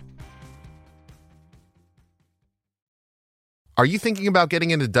it. Are you thinking about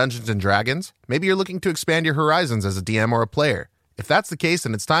getting into Dungeons & Dragons? Maybe you're looking to expand your horizons as a DM or a player. If that's the case,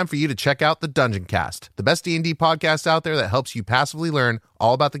 then it's time for you to check out the Dungeon Cast, the best D&D podcast out there that helps you passively learn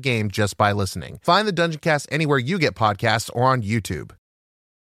all about the game just by listening. Find the Dungeon Cast anywhere you get podcasts or on YouTube.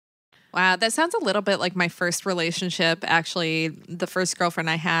 Wow, that sounds a little bit like my first relationship. Actually, the first girlfriend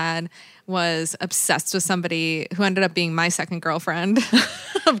I had was obsessed with somebody who ended up being my second girlfriend.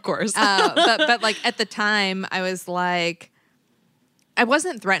 Of course. but like at the time, I was like, I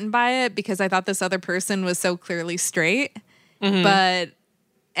wasn't threatened by it because I thought this other person was so clearly straight. But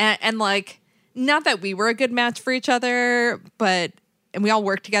and like, not that we were a good match for each other, but and we all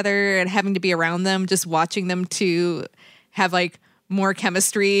worked together, and having to be around them, just watching them to have like more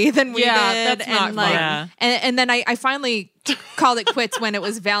chemistry than we Yeah, did. that's not and like fun. and then I finally called it quits when it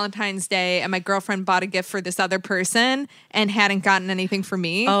was Valentine's Day and my girlfriend bought a gift for this other person and hadn't gotten anything for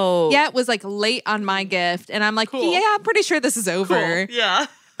me. Oh. Yeah, it was like late on my gift. And I'm like, Cool. yeah, I'm pretty sure this is over. Yeah.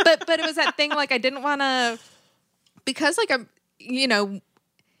 But it was that thing like I didn't want to, because like I'm, you know,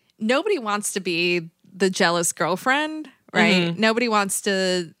 nobody wants to be the jealous girlfriend, right? Nobody wants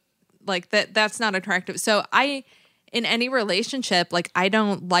to like that. That's not attractive. So in any relationship, like I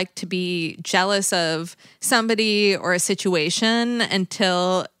don't like to be jealous of somebody or a situation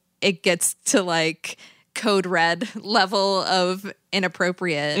until it gets to like code red level of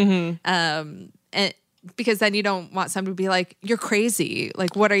inappropriate. And because then you don't want somebody to be like, you're crazy.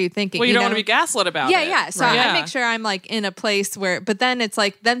 Like, what are you thinking? Well, you don't want to be gaslit about it. Yeah. So I make sure I'm like in a place where, but then it's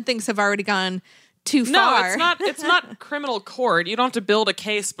like, then things have already gone too far. No, it's not criminal court. You don't have to build a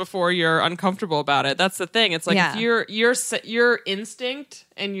case before you're uncomfortable about it. That's the thing. It's like if your instinct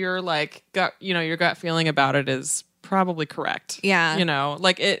and your like your gut feeling about it is probably correct. Yeah.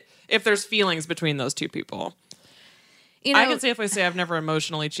 Like if there's feelings between those two people. I can safely say I've never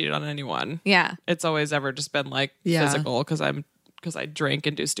emotionally cheated on anyone. Yeah. It's always ever just been like physical because I drink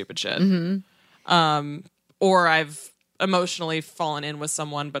and do stupid shit. Or I've emotionally fallen in with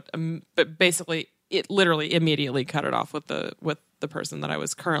someone, but basically it literally immediately cut it off with the person that I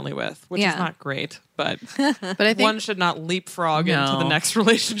was currently with, which is not great. But But I think one should not leapfrog into the next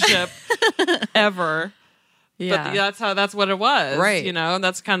relationship ever. Yeah. But that's what it was. Right.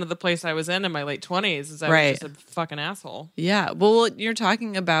 That's kind of the place I was in my late 20s is I was just a fucking asshole. Yeah. Well, you're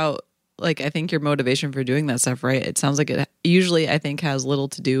talking about, like, I think your motivation for doing that stuff, right? It sounds like it usually, I think, has little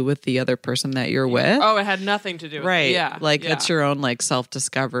to do with the other person that you're with. Oh, it had nothing to do with Right. it. Yeah. Like, it's your own, like,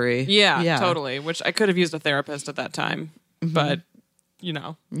 self-discovery. Yeah, totally. Which I could have used a therapist at that time. But,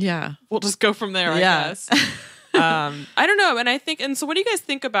 Yeah. we'll just go from there, I guess. I don't know. And I think, and so what do you guys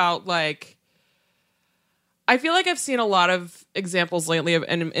think about, like, I feel like I've seen a lot of examples lately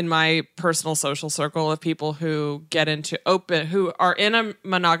in my personal social circle of people who get into who are in a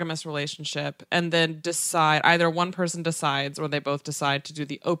monogamous relationship and then decide, either one person decides or they both decide to do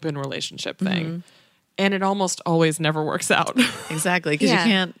the open relationship thing. And it almost always never works out. Exactly. Because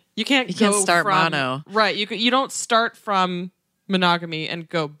You can't start from, mono. Right. You don't start from monogamy and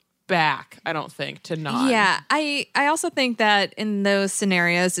go back, I don't think, to non. Yeah. I also think that in those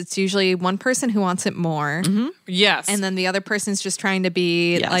scenarios, it's usually one person who wants it more. Yes. And then the other person's just trying to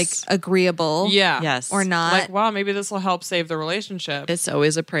be Yes. like agreeable. Yeah. Yes. Or not. Like, wow, maybe this will help save the relationship. It's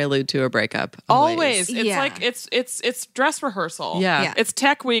always a prelude to a breakup. Always. It's Yeah. like it's dress rehearsal. Yeah. It's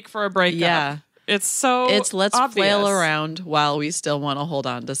tech week for a breakup. Yeah. It's so It's let's obvious. flail around while we still want to hold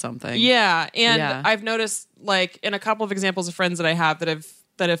on to something. Yeah. And Yeah. I've noticed, like, in a couple of examples of friends that I have that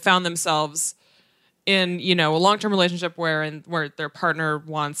have found themselves in, a long-term relationship where their partner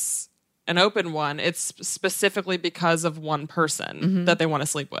wants an open one, it's specifically because of one person that they want to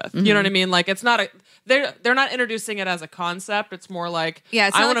sleep with. You know what I mean? Like, it's not they're not introducing it as a concept. It's more like, Yeah,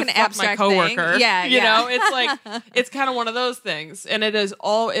 it's I not want like to an fuck my abstract coworker. thing. Yeah, yeah. It's like, it's kind of one of those things. And it is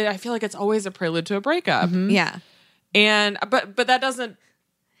I feel like it's always a prelude to a breakup. Yeah. And, but that doesn't,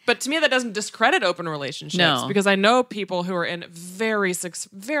 but to me, that doesn't discredit open relationships No. because I know people who are in very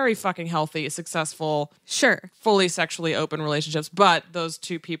fucking healthy, successful, Sure. fully sexually open relationships, but those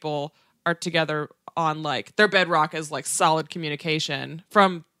two people are together on, like, their bedrock is like solid communication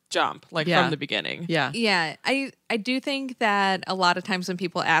from jump, like Yeah. from the beginning. Yeah. Yeah, I do think that a lot of times when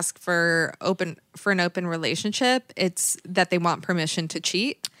people ask for an open relationship, it's that they want permission to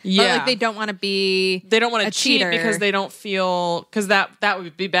cheat. Yeah. But, like, they don't want to be They don't want a to cheat cheater. because they don't feel, because that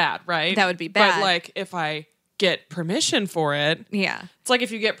would be bad, right? That would be bad. But, like, if I get permission for it, Yeah. it's like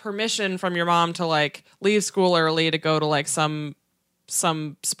if you get permission from your mom to, like, leave school early to go to, like, some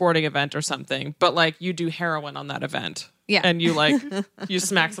sporting event or something, but, like, you do heroin on that event. Yeah. And you, like, you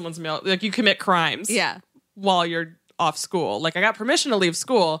smack someone's meal, like, you commit crimes. Yeah. While you're off school. Like, I got permission to leave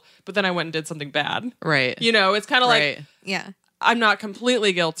school, but then I went and did something bad. Right. It's kind of Right. like, Yeah. I'm not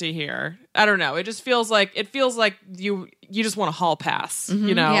completely guilty here. I don't know. It just feels like you just want a hall pass,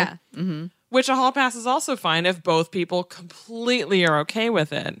 Yeah. Which a hall pass is also fine if both people completely are okay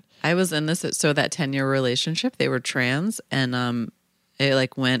with it. I was in that 10-year relationship, they were trans, and it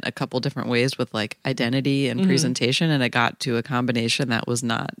like went a couple different ways with like identity and presentation, and it got to a combination that was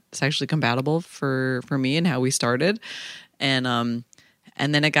not sexually compatible for me and how we started. And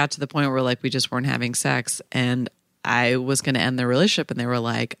then it got to the point where like we just weren't having sex, and I was going to end the relationship, and they were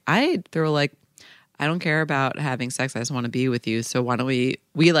like, I don't care about having sex. I just want to be with you. So why don't we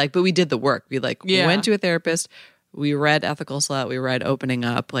but we did the work. We went to a therapist. We read Ethical Slut. We read Opening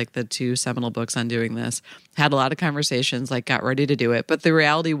Up, like the 2 seminal books on doing this. Had a lot of conversations, like got ready to do it. But the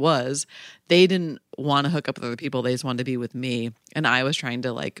reality was they didn't want to hook up with other people. They just wanted to be with me. And I was trying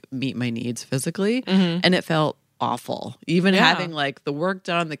to like meet my needs physically. And it felt awful. Even having like the work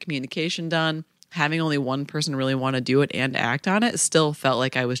done, the communication done, having only one person really want to do it and act on it still felt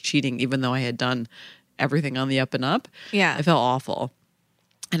like I was cheating, even though I had done everything on the up and up. Yeah. It felt awful.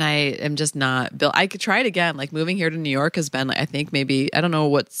 And I am just not built. I could try it again. Like moving here to New York has been, I think maybe, I don't know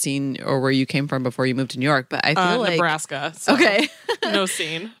what scene or where you came from before you moved to New York, but I feel like Nebraska. So okay. No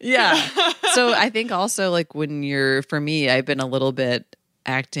scene. Yeah. So I think also like for me, I've been a little bit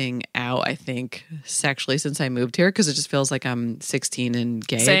acting out, I think, sexually since I moved here because it just feels like I'm 16 and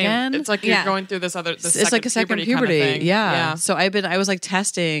gay Same. again. It's like you're going through this it's like a second puberty. Kind of thing. Yeah. So I was like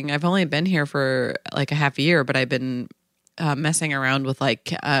testing. I've only been here for like a half a year, but I've been messing around with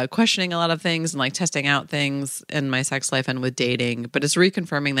like questioning a lot of things and like testing out things in my sex life and with dating. But it's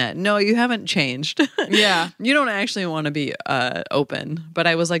reconfirming that no, you haven't changed. Yeah. You don't actually want to be open. But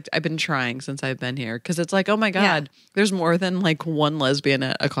I was like, I've been trying since I've been here because it's like, oh my God, there's more than like one lesbian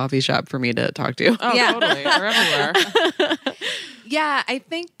at a coffee shop for me to talk to. Oh, Yeah. totally. They're everywhere. Yeah, I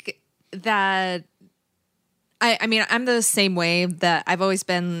think that I mean, I'm the same way that I've always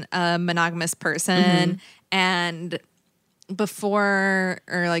been a monogamous person. And before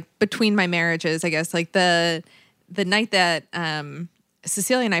or like between my marriages, I guess, like the night that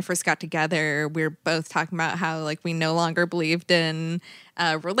Cecilia and I first got together, we were both talking about how like we no longer believed in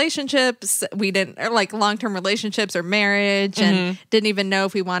relationships. We didn't, or like long-term relationships or marriage, and didn't even know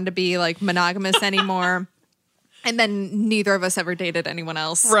if we wanted to be like monogamous anymore. And then neither of us ever dated anyone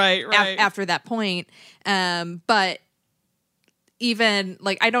else Right. after that point. But even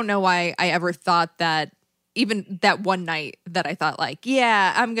like, I don't know why I ever thought that, even that one night that I thought like,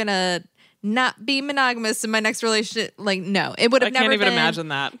 yeah, I'm going to not be monogamous in my next relationship. Like, no, it would have never been. I can't even imagine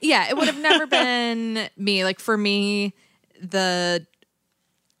that. Yeah, it would have never been me. Like for me,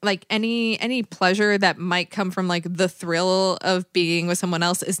 like any pleasure that might come from like the thrill of being with someone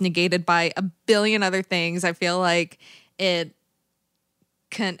else is negated by a billion other things. I feel like it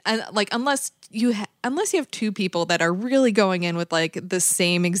can, like, unless you have two people that are really going in with like the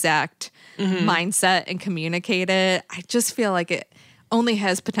same exact mindset and communicate it, I just feel like it only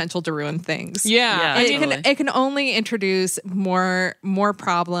has potential to ruin things. Yeah. It can only introduce more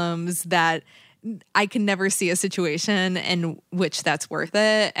problems that I can never see a situation in which that's worth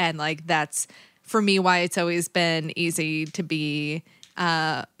it. And like, that's for me why it's always been easy to be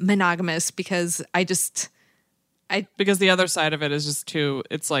monogamous, because because the other side of it is just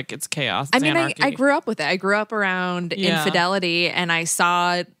it's like, it's chaos. It's I mean, anarchy. I grew up with it. I grew up around infidelity, and I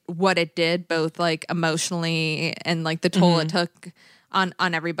saw what it did both like emotionally and like the toll it took on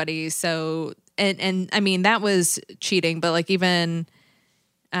everybody. So, and I mean, that was cheating, but like even,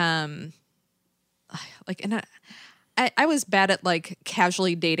 like, and I was bad at like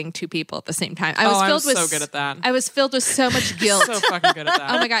casually dating two people at the same time. I was so good at that. I was filled with so much guilt. So fucking good at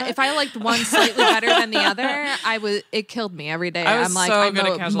that. Oh my God. If I liked one slightly better than the other, it killed me every day. I was I'm like, so I'm good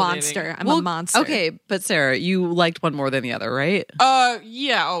at a casual monster. dating. I'm a monster. Okay, but Sarah, you liked one more than the other, right?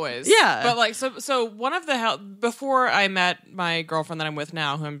 Yeah, always. Yeah. But like, so one of before I met my girlfriend that I'm with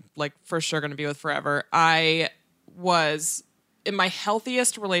now, who I'm like for sure going to be with forever, I was in my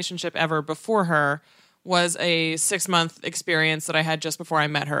healthiest relationship ever before her was a 6-month experience that I had just before I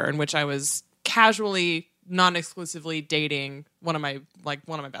met her, in which I was casually, non-exclusively dating one of my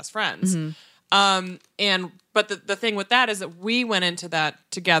best friends. But the thing with that is that we went into that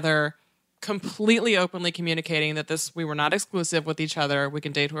together completely openly communicating that we were not exclusive with each other. We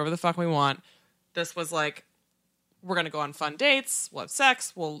can date whoever the fuck we want. This was like, we're going to go on fun dates. We'll have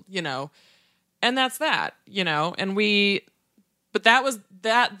sex. We'll, and that's that, and but that was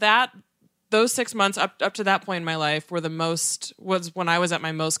those 6 months up to that point in my life was when I was at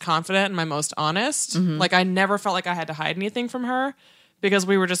my most confident and my most honest. Like, I never felt like I had to hide anything from her, because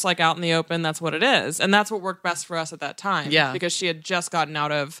we were just like out in the open. That's what it is. And that's what worked best for us at that time. Yeah. Because she had just gotten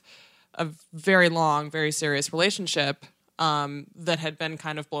out of a very long, very serious relationship that had been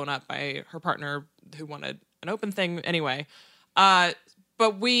kind of blown up by her partner, who wanted an open thing anyway. So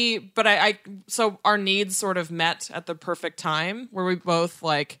our needs sort of met at the perfect time, where we both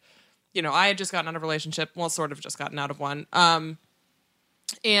like, I had just gotten out of a relationship, sort of just gotten out of one.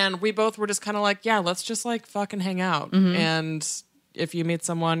 And we both were just kind of like, yeah, let's just like fucking hang out. And if you meet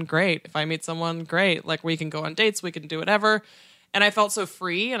someone, great. If I meet someone, great. Like, we can go on dates, we can do whatever. And I felt so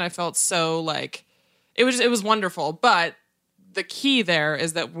free, and I felt so like, it was wonderful. But the key there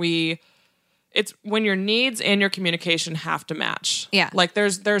is that it's when your needs and your communication have to match. Yeah. Like,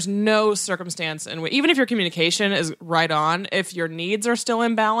 there's no circumstance even if your communication is right on, if your needs are still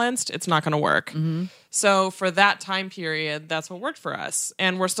imbalanced, it's not going to work. So for that time period, that's what worked for us.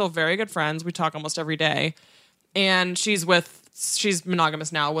 And we're still very good friends. We talk almost every day. And she's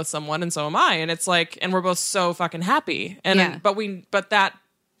monogamous now with someone, and so am I. And it's like, and we're both so fucking happy. And but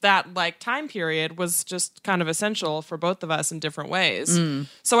that like time period was just kind of essential for both of us in different ways.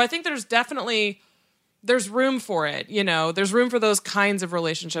 So I think there's definitely there's room for it. There's room for those kinds of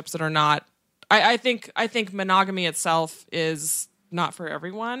relationships that are not. I think monogamy itself is not for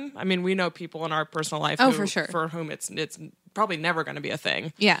everyone. I mean, we know people in our personal life for sure, for whom it's probably never going to be a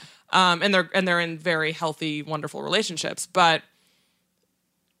thing. Yeah. And they're in very healthy, wonderful relationships, but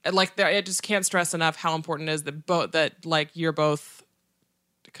like I just can't stress enough how important it is that like you're both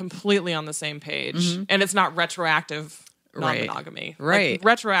completely on the same page, and it's not retroactive non-monogamy. Right. Like,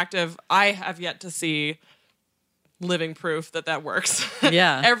 retroactive, I have yet to see living proof that works.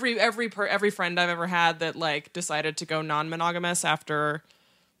 Yeah. every friend I've ever had that like decided to go non-monogamous after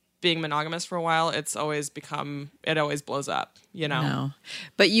being monogamous for a while, it always blows up, No.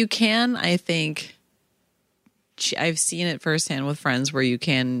 But you can, I think, I've seen it firsthand with friends where you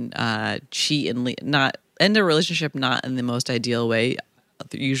can cheat and not end a relationship not in the most ideal way,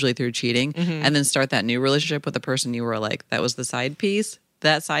 usually through cheating, and then start that new relationship with the person you were like, that was the side piece.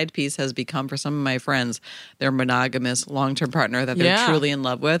 That side piece has become, for some of my friends, their monogamous long-term partner that they're truly in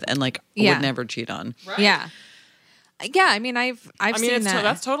love with and like would never cheat on. Right. Yeah. Yeah, I mean, I've seen that.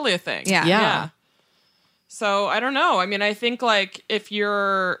 That's totally a thing. Yeah. So I don't know. I mean, I think like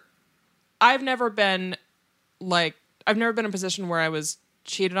I've never been in a position where I was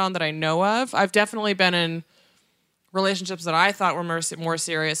cheated on that I know of. I've definitely been in relationships that I thought were more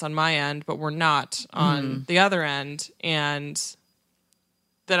serious on my end, but were not on the other end, and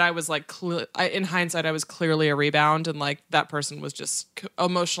that I was like, in hindsight, I was clearly a rebound, and like that person was just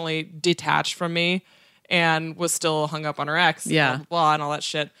emotionally detached from me and was still hung up on her ex, blah, blah, blah, and all that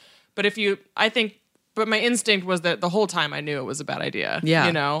shit. But but my instinct was that the whole time I knew it was a bad idea.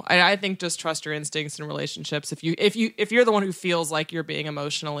 Yeah. I think just trust your instincts in relationships. If you're the one who feels like you're being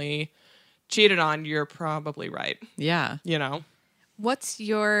emotionally cheated on, you're probably right. Yeah. What's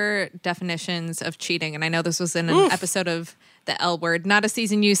your definitions of cheating? And I know this was in an episode of The L Word, not a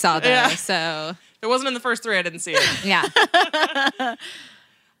season you saw though. Yeah. So it wasn't in the first 3. I didn't see it. yeah.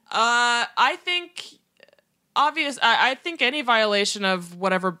 I think I think any violation of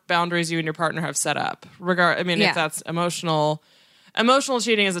whatever boundaries you and your partner have set up, if that's emotional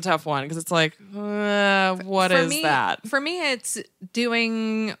cheating is a tough one because it's like, what is that? For me, it's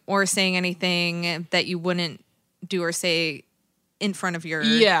doing or saying anything that you wouldn't do or say in front of your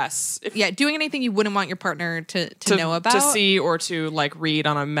doing anything you wouldn't want your partner to know about, to see, or to like read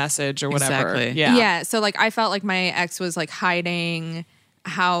on a message or whatever. Exactly. Yeah. So like I felt like my ex was like hiding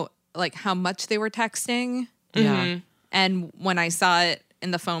how much they were texting. Yeah. And when I saw it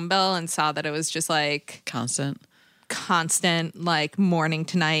in the phone bill and saw that it was just like constant like morning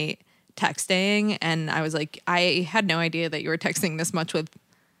to night texting, and I was like, I had no idea that you were texting this much with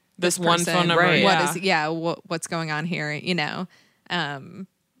this person. One phone number. Right. What's going on here?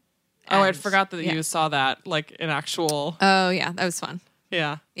 I forgot that you saw that like in actual. Oh yeah, that was fun.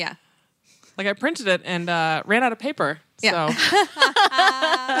 Yeah. Yeah. Like I printed it and ran out of paper. Yeah. So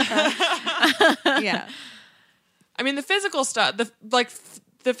yeah. I mean, the physical stuff,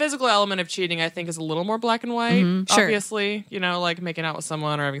 the physical element of cheating, I think, is a little more black and white. Sure. Obviously, like making out with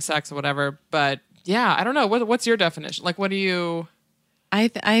someone or having sex or whatever. But yeah, I don't know. What's your definition? Like, what do you? I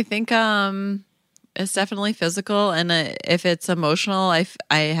think it's definitely physical, and if it's emotional,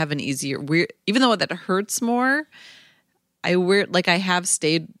 I have an easier even though that hurts more. I have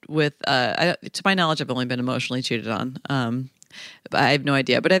stayed with. To my knowledge, I've only been emotionally cheated on. But I have no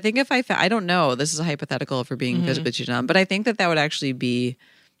idea. But I think if I don't know, this is a hypothetical for being physically cheated on. But I think that would actually be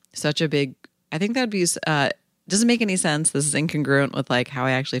such a big. I think that would be. Doesn't make any sense. This is incongruent with like how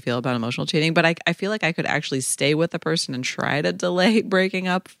I actually feel about emotional cheating. But I feel like I could actually stay with the person and try to delay breaking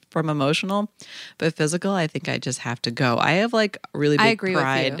up from emotional. But physical, I think I just have to go. I have like really big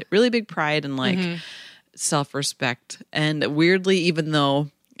pride, really big pride and like self-respect. And weirdly, even though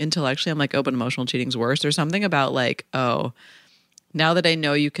intellectually I'm like, oh, but emotional cheating's worse, there's something about like, oh, now that I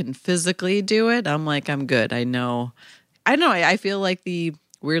know you can physically do it, I'm like, I'm good. I know. I don't know. I feel like the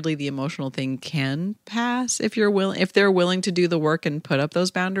emotional thing can pass if they're willing to do the work and put up those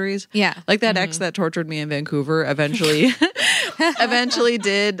boundaries. Yeah. Like that ex that tortured me in Vancouver eventually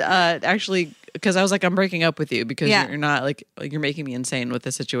did actually, because I was like, I'm breaking up with you because you're not like, you're making me insane with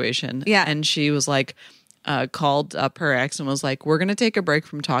the situation. Yeah. And she was like, called up her ex and was like, we're going to take a break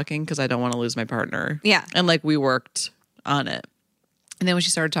from talking because I don't want to lose my partner. Yeah. And like we worked on it. And then when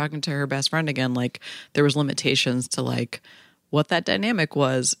she started talking to her best friend again, like there was limitations to like what that dynamic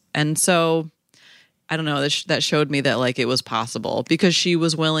was. And so I don't know, that showed me that like it was possible because she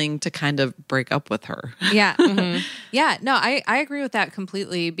was willing to kind of break up with her. Yeah. Yeah. No, I agree with that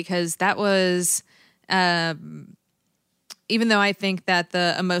completely because that was, even though I think that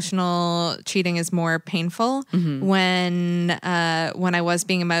the emotional cheating is more painful, when I was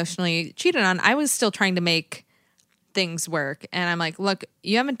being emotionally cheated on, I was still trying to make things work. And I'm like, look,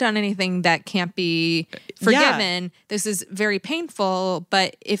 you haven't done anything that can't be forgiven. This is very painful,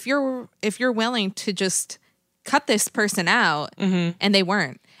 but if you're willing to just cut this person out, and they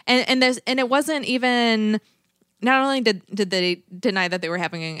weren't. And it wasn't even, not only did they deny that they were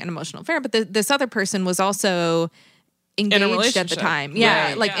having an emotional affair, but this other person was also engaged at the time.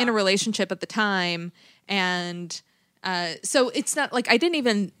 Yeah, in a relationship at the time. And so it's not like I didn't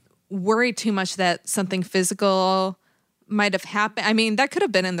even worry too much that something physical might have happened. I mean, that could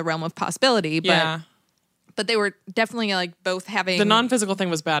have been in the realm of possibility, but they were definitely like both having The non-physical thing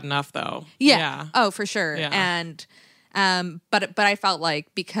was bad enough, though. Yeah. Oh, for sure. Yeah. And but I felt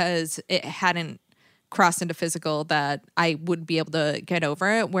like because it hadn't crossed into physical that I would be able to get over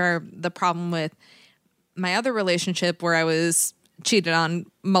it. Where the problem with my other relationship, where I was cheated on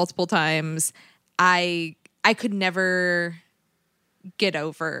multiple times, I could never get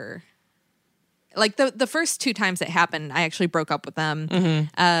over. Like the first 2 times it happened, I actually broke up with them,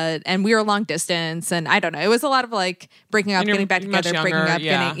 and we were long distance, and I don't know. It was a lot of like breaking up, getting back together, breaking up,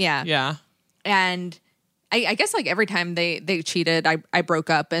 yeah. And I guess like every time they cheated, I broke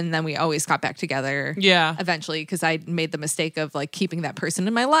up, and then we always got back together. Yeah, eventually, because I made the mistake of like keeping that person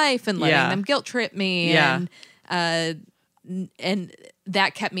in my life and letting them guilt trip me, and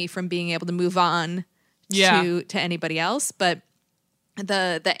that kept me from being able to move on to anybody else, but.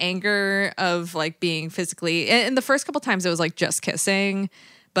 The anger of like being physically, and the first couple times it was like just kissing,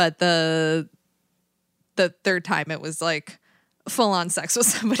 but the third time it was like full on sex with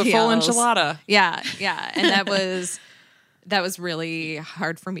somebody the full else. enchilada. Yeah, and that was really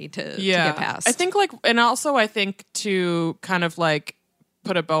hard for me to get past. I think like, and also I think to kind of like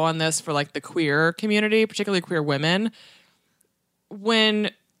put a bow on this for like the queer community, particularly queer women, when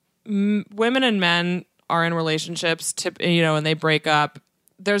women and men are in relationships, and they break up,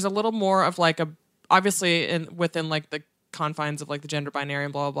 there's a little more of like obviously within like the confines of like the gender binary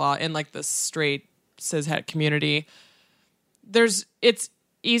and blah, blah, blah, in like the straight cishet community, it's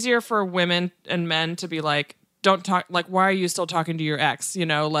easier for women and men to be like, don't talk, like, why are you still talking to your ex?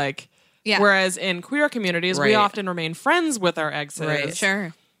 Whereas in queer communities, we often remain friends with our exes. Right.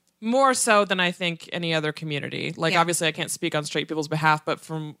 Sure. More so than I think any other community. Like, obviously I can't speak on straight people's behalf, but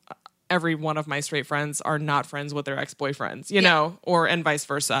from every one of my straight friends are not friends with their ex-boyfriends, you know, and vice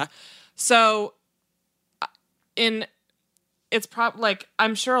versa. So it's probably like,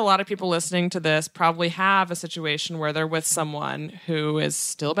 I'm sure a lot of people listening to this probably have a situation where they're with someone who is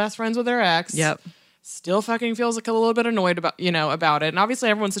still best friends with their ex. Yep. Still fucking feels like a little bit annoyed about it. And obviously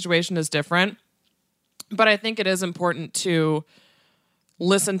everyone's situation is different, but I think it is important to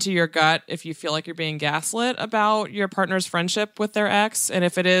listen to your gut if you feel like you're being gaslit about your partner's friendship with their ex. And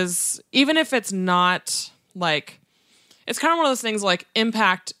if it is, even if it's not like, it's kind of one of those things like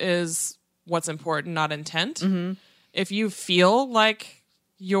impact is what's important, not intent. Mm-hmm. If you feel like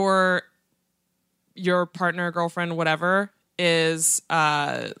your partner, girlfriend, whatever is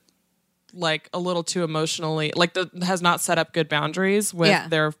like a little too emotionally, like has not set up good boundaries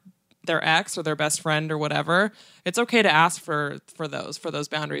with their ex or their best friend or whatever, it's okay to ask for those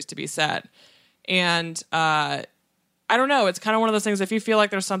boundaries to be set. And I don't know, it's kind of one of those things, if you feel like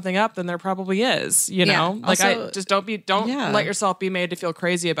there's something up, then there probably is, know? Like, also, don't let yourself be made to feel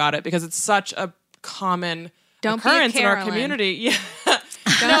crazy about it, because it's such a common occurrence in our community. Yeah.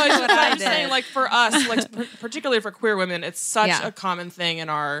 I'm saying, like, for us, like particularly for queer women, it's such a common thing in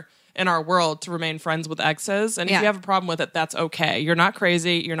our world to remain friends with exes. And if you have a problem with it, that's okay. You're not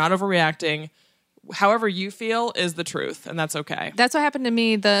crazy. You're not overreacting. However you feel is the truth, and that's okay. That's what happened to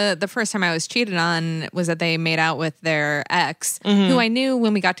me the first time I was cheated on, was that they made out with their ex, who I knew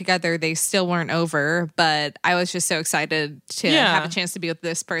when we got together they still weren't over, but I was just so excited to have a chance to be with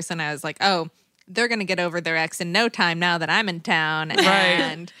this person. I was like, oh, they're going to get over their ex in no time now that I'm in town. Right.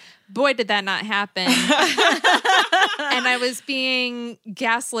 And boy, did that not happen. And I was being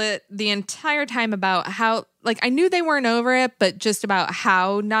gaslit the entire time about how, like, I knew they weren't over it, but just about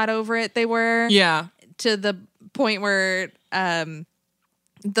how not over it they were. Yeah. To the point where the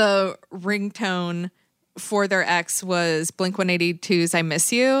ringtone for their ex was Blink-182's I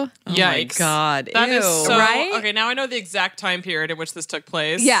Miss You. Oh my God. That Ew. is so, right? Okay, now I know the exact time period in which this took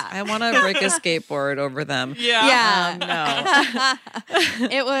place. Yeah. I want to break a skateboard over them. Yeah. No.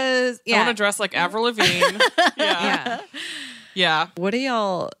 It was, I want to dress like Avril Lavigne. Yeah. What do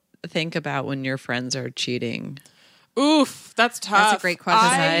y'all think about when your friends are cheating? Oof, that's tough. That's a great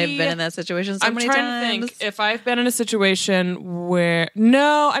question. I've been in that situation so many times. I'm trying to think if I've been in a situation where...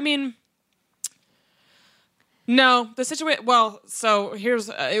 No, I mean... No, the situation. Well, so here's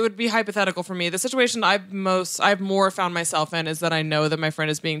it would be hypothetical for me. The situation I've more found myself in is that I know that my friend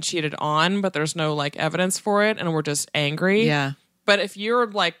is being cheated on, but there's no like evidence for it, and we're just angry. Yeah. But if you're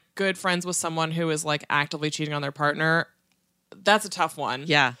like good friends with someone who is like actively cheating on their partner, that's a tough one.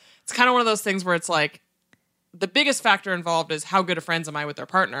 Yeah. It's kind of one of those things where it's like the biggest factor involved is how good of friends am I with their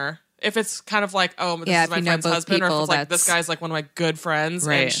partner. If it's kind of like, oh, this is my friend's husband, or if it's like this guy's like one of my good friends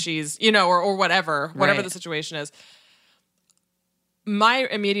and she's, or whatever the situation is. My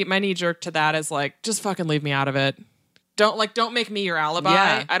knee jerk to that is like, just fucking leave me out of it. Don't make me your alibi.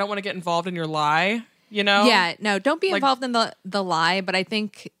 Yeah. I don't want to get involved in your lie, Yeah, no, don't be involved in the lie, but I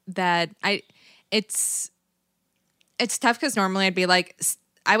think that it's tough because normally I'd be like,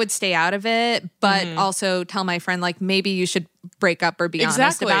 I would stay out of it, but also tell my friend like maybe you should break up or be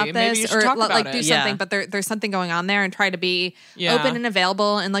honest about this, maybe you should talk about it. do something. But there's something going on there, and try to be open and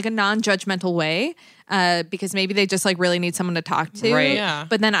available in like a non-judgmental way, because maybe they just like really need someone to talk to. Right. Yeah.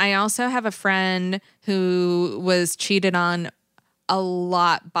 But then I also have a friend who was cheated on a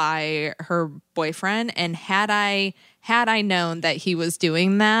lot by her boyfriend, and had I known that he was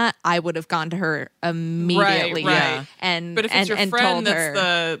doing that, I would have gone to her immediately. Right. And but if it's your and friend told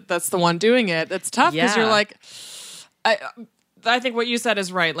her, that's the one doing it, it's tough because Yeah. you're like, I think what you said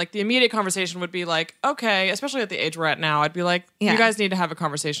is right. Like the immediate conversation would be like, okay, especially at the age we're at now, I'd be like, Yeah. you guys need to have a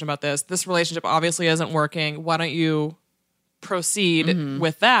conversation about this. This relationship obviously isn't working. Why don't you proceed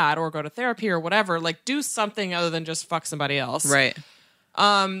with that or go to therapy or whatever? Like do something other than just fuck somebody else. Right.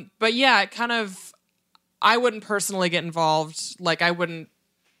 But yeah, it kind of, I wouldn't personally get involved. Like I wouldn't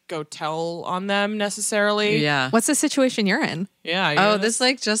go tell on them necessarily. Yeah. what's the situation you're in? Yeah. Oh, this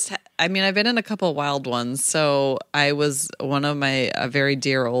like just, I mean, I've been in a couple wild ones. So I was one of a very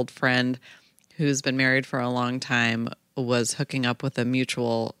dear old friend who's been married for a long time was hooking up with a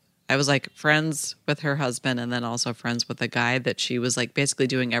mutual. I was like friends with her husband and then also friends with a guy that she was like basically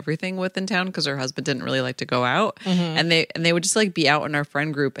doing everything with in town because her husband didn't really like to go out. And they would just like be out in our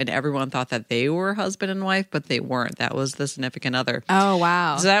friend group and everyone thought that they were husband and wife, but they weren't. That was the significant other. Oh,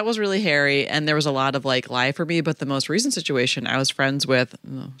 wow. So that was really hairy, and there was a lot of like lie for me. But the most recent situation, I was friends with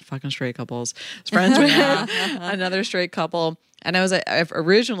fucking straight couples. I was friends with another straight couple, and I've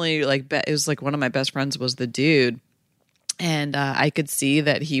originally like it was like one of my best friends was the dude, and I could see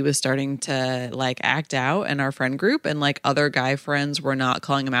that he was starting to like act out in our friend group, and like other guy friends were not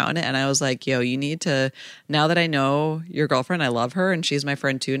calling him out in it. And I was like, yo, you need to, now that I know your girlfriend, I love her, and she's my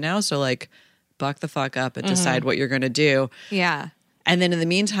friend too now. So like, buck the fuck up and decide what you're going to do. Yeah. And then in the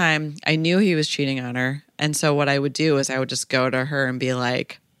meantime, I knew he was cheating on her. And so what I would do is I would just go to her and be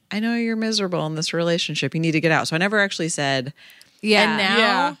like, I know you're miserable in this relationship. You need to get out. So I never actually said,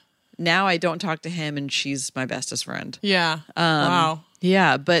 Yeah. And now I don't talk to him and she's my bestest friend. Yeah. Wow.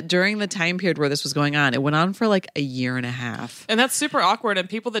 Yeah. But during the time period where this was going on, it went on for like a year and a half. And that's super awkward. And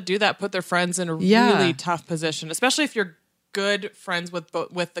people that do that put their friends in a really tough position, especially if you're good friends with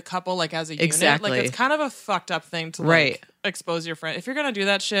the couple, like as a unit. Exactly. Like it's kind of a fucked up thing to like expose your friend. If you're gonna do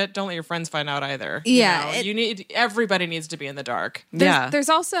that shit, don't let your friends find out either. Yeah, you know? Everybody needs to be in the dark. There's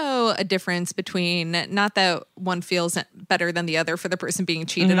also a difference between, not that one feels better than the other for the person being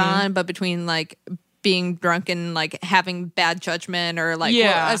cheated on, but between like being drunk and like having bad judgment or like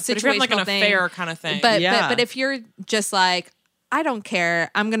a situational but if you're having, like an affair kind of thing. But if you're just like, I don't care,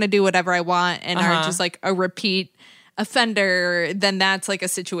 I'm gonna do whatever I want, and are just like a repeat offender, then that's like a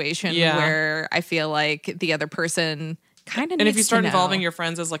situation where I feel like the other person kind of needs to know. And if you start involving your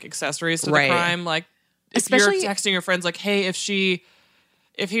friends as like accessories to the crime, like especially if you're texting your friends like, hey, if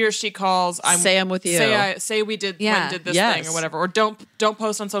he or she calls, say I'm with you. Say we did did this thing or whatever, or don't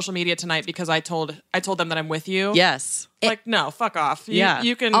post on social media tonight because I told them that I'm with you. Yes. Like no, fuck off.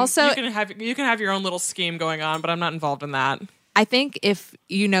 You can also you can have your own little scheme going on, but I'm not involved in that. I think if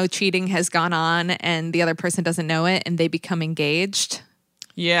cheating has gone on and the other person doesn't know it and they become engaged,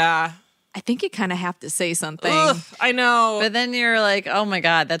 I think you kind of have to say something. Ugh, I know. But then you're like, oh my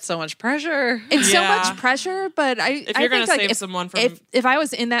God, that's so much pressure. It's so much pressure, but if you're going to save someone from... If I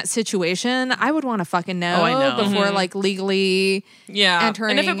was in that situation, I would want to fucking know, I know. before like legally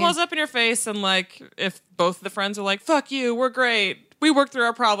entering. And if it blows up in your face and like if both of the friends are like, fuck you, we're great, we worked through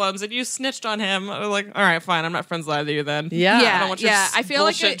our problems, and you snitched on him, like, all right, fine, I'm not friends with either you then. Yeah. I don't want your I feel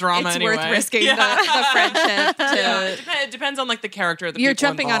like drama it's anyway. worth risking the friendship. It depends on like the character of the You're people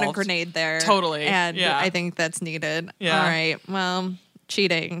jumping involved. on a grenade there. Totally. And I think that's needed. Yeah. All right. Well,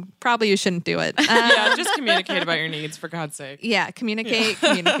 cheating. Probably you shouldn't do it. Yeah, just communicate about your needs, for God's sake. Yeah, communicate,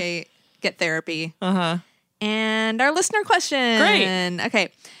 get therapy. And our listener question. Great.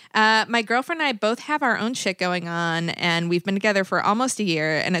 Okay. My girlfriend and I both have our own shit going on, and we've been together for almost a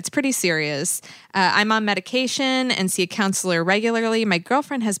year, and it's pretty serious. I'm on medication and see a counselor regularly. My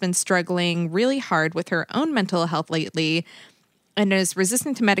girlfriend has been struggling really hard with her own mental health lately and is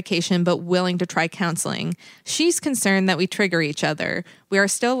resistant to medication but willing to try counseling. She's concerned that we trigger each other. We are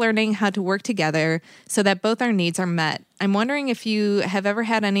still learning how to work together so that both our needs are met. I'm wondering if you have ever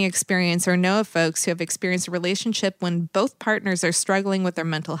had any experience or know of folks who have experienced a relationship when both partners are struggling with their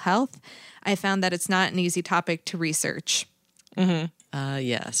mental health. I found that it's not an easy topic to research.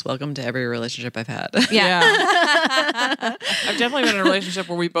 Yes. Welcome to every relationship I've had. Yeah. I've definitely been in a relationship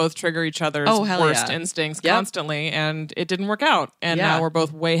where we both trigger each other's hell worst yeah. instincts Yep. constantly, and it didn't work out. And Yeah. now we're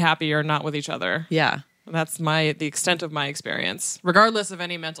both way happier not with each other. Yeah. That's the extent of my experience, regardless of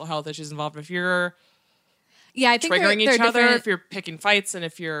any mental health issues involved. If you're Yeah, I think triggering they're each other, different- if you're picking fights, and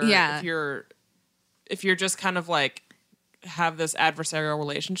if you're just kind of like have this adversarial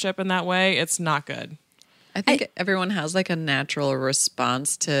relationship in that way, it's not good. I think everyone has like a natural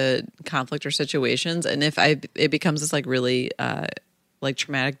response to conflict or situations. And if it becomes this like really like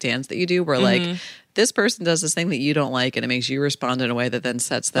traumatic dance that you do where like this person does this thing that you don't like and it makes you respond in a way that then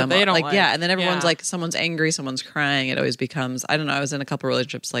sets them they up. don't like, like. yeah. And then everyone's Yeah. like, someone's angry, someone's crying. It always becomes, I don't know. I was in a couple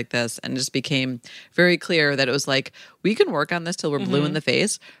relationships like this and it just became very clear that it was like, we can work on this till we're blue in the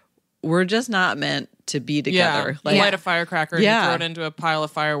face. We're just not meant to be together. Yeah, light a firecracker and you Yeah. throw it into a pile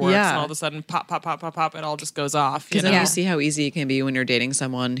of fireworks, Yeah. and all of a sudden, pop, pop, pop, pop, pop, it all just goes off. Because You then know? you see how easy it can be when you're dating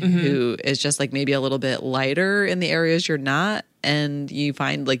someone who is just like maybe a little bit lighter in the areas you're not. And you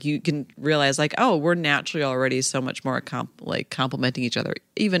find like you can realize like, oh, we're naturally already so much more complimenting each other,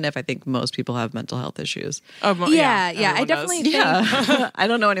 even if I think most people have mental health issues. Oh, Yeah, I everyone definitely does. think Yeah. I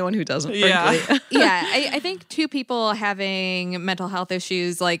don't know anyone who doesn't, Yeah. frankly. yeah, I think two people having mental health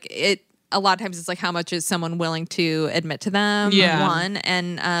issues, like it, a lot of times it's like how much is someone willing to admit to them? Yeah. One,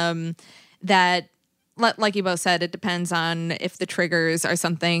 and that, like you both said, it depends on if the triggers are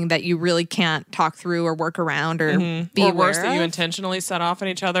something that you really can't talk through or work around or be Or worse, aware that you of. intentionally set off on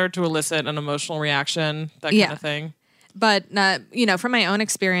each other to elicit an emotional reaction, that Yeah. kind of thing. But, from my own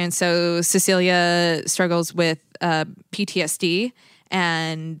experience, so Cecilia struggles with PTSD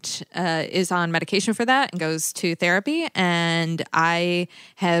and is on medication for that and goes to therapy. And I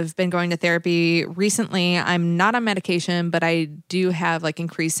have been going to therapy recently. I'm not on medication, but I do have like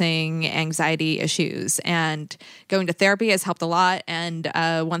increasing anxiety issues. And going to therapy has helped a lot. And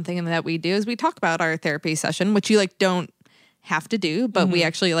one thing that we do is we talk about our therapy session, which you like don't have to do, but we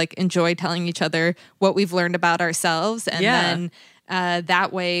actually like enjoy telling each other what we've learned about ourselves. And Yeah. then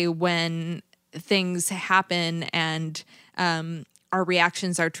that way, when things happen and our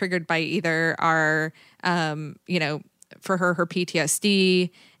reactions are triggered by either our, for her PTSD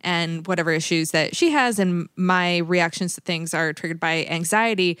and whatever issues that she has, and my reactions to things are triggered by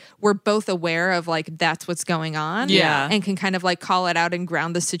anxiety, we're both aware of like that's what's going on. Yeah. And can kind of like call it out and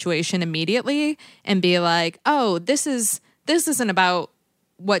ground the situation immediately and be like, oh, this isn't about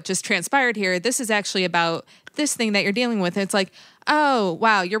what just transpired here. This is actually about this thing that you're dealing with. And it's like, oh,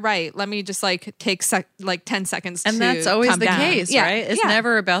 wow, you're right. Let me just like take 10 seconds And to that's always calm the down. case, Yeah, right? It's yeah.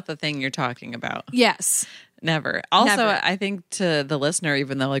 never about the thing you're talking about. Yes. Never. Also, Never. I think to the listener,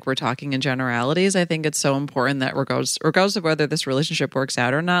 even though like we're talking in generalities, I think it's so important that regardless of whether this relationship works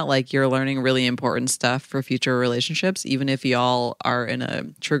out or not, like you're learning really important stuff for future relationships, even if y'all are in a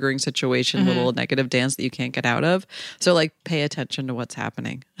triggering situation, little negative dance that you can't get out of. So like pay attention to what's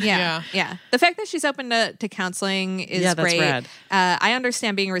happening. Yeah. The fact that she's open to counseling is Yeah, that's great. rad. I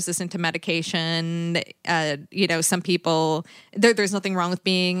understand being resistant to medication. Some people, there's nothing wrong with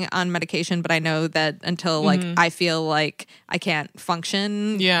being on medication, but I know that until like I feel like I can't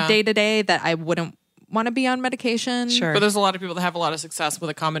function day to day, that I wouldn't want to be on medication. Sure. But there's a lot of people that have a lot of success with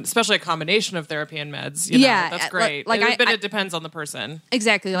especially a combination of therapy and meds. You know, Yeah, that's like- great. like but I- it depends on the person.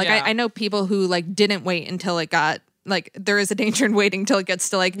 Exactly. Like Yeah. I know people who like didn't wait until it got like there is a danger in waiting till it gets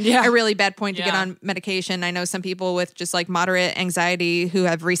to like Yeah. a really bad point to get Yeah. on medication. I know some people with just like moderate anxiety who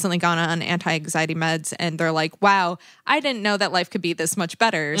have recently gone on anti-anxiety meds and they're like, wow, I didn't know that life could be this much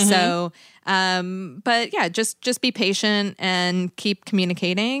better. So but yeah, just be patient and keep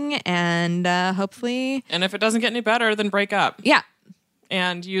communicating and hopefully And if it doesn't get any better, then break up. yeah.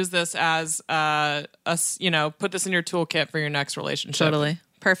 And use this as put this in your toolkit for your next relationship. Totally.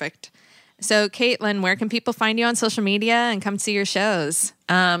 Perfect. So, Caitlin, where can people find you on social media and come see your shows?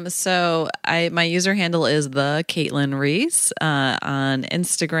 So my user handle is the Caitlin Reese on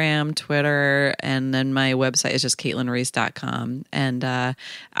Instagram, Twitter, and then my website is just CaitlinReese.com. And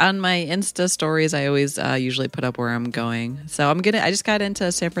on my Insta stories, I always usually put up where I'm going. So I just got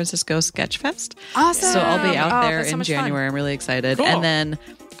into San Francisco Sketch Fest. Awesome. So I'll be out there that's so in much fun. January. I'm really excited. Cool. And then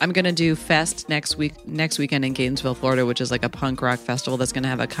I'm going to do Fest next weekend in Gainesville, Florida, which is like a punk rock festival that's going to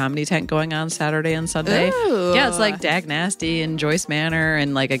have a comedy tent going on Saturday and Sunday. Ooh. Yeah, it's like Dag Nasty and Joyce Manor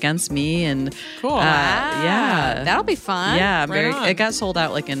and like Against Me and Cool. yeah. That'll be fun. Yeah, Right on. it got sold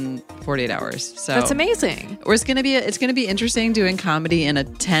out like in 48 hours. So That's amazing. it's going to be interesting doing comedy in a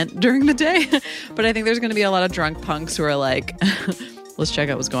tent during the day, but I think there's going to be a lot of drunk punks who are like let's check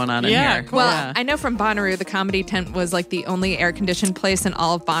out what's going on in Yeah, here. cool. Well, Yeah. I know from Bonnaroo, the comedy tent was like the only air-conditioned place in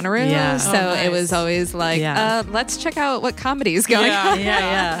all of Bonnaroo. Yeah. So Oh, nice. it was always like, Yeah. let's check out what comedy is going Yeah. on.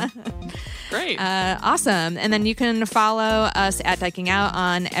 yeah. Great. Awesome. And then you can follow us at Diking Out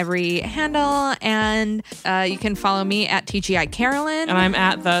on every handle. And you can follow me at TGI Carolyn. And I'm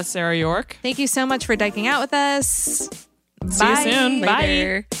at the Sarah York. Thank you so much for diking out with us. See you soon. Bye.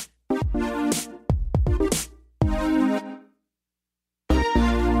 Later.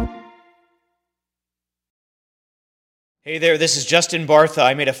 Hey there, this is Justin Bartha.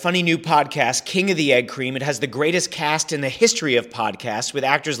 I made a funny new podcast, King of the Egg Cream. It has the greatest cast in the history of podcasts with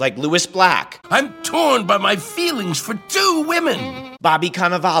actors like Louis Black, I'm torn by my feelings for two women. Bobby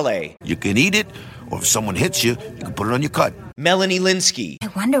Cannavale, You can eat it, or if someone hits you, you can put it on your cut. Melanie Linsky, I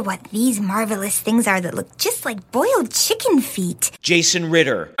wonder what these marvelous things are that look just like boiled chicken feet. Jason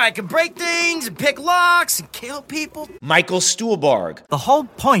Ritter, I can break things and pick locks and kill people. Michael Stuhlbarg, The whole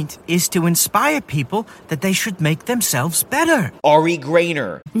point is to inspire people that they should make themselves better. Ari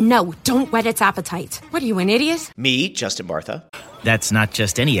Grainer, No, don't whet its appetite. What are you, an idiot? me, Justin Bartha, That's not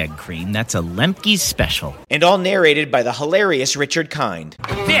just any egg cream, that's a Lemke's special. and all narrated by the hilarious Richard Kind.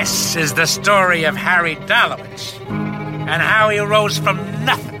 This is the story of Harry Dalowitz and how he rose from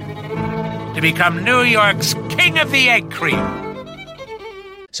nothing to become New York's King of the Egg Cream.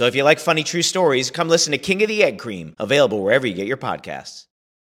 So if you like funny true stories, come listen to King of the Egg Cream, available wherever you get your podcasts.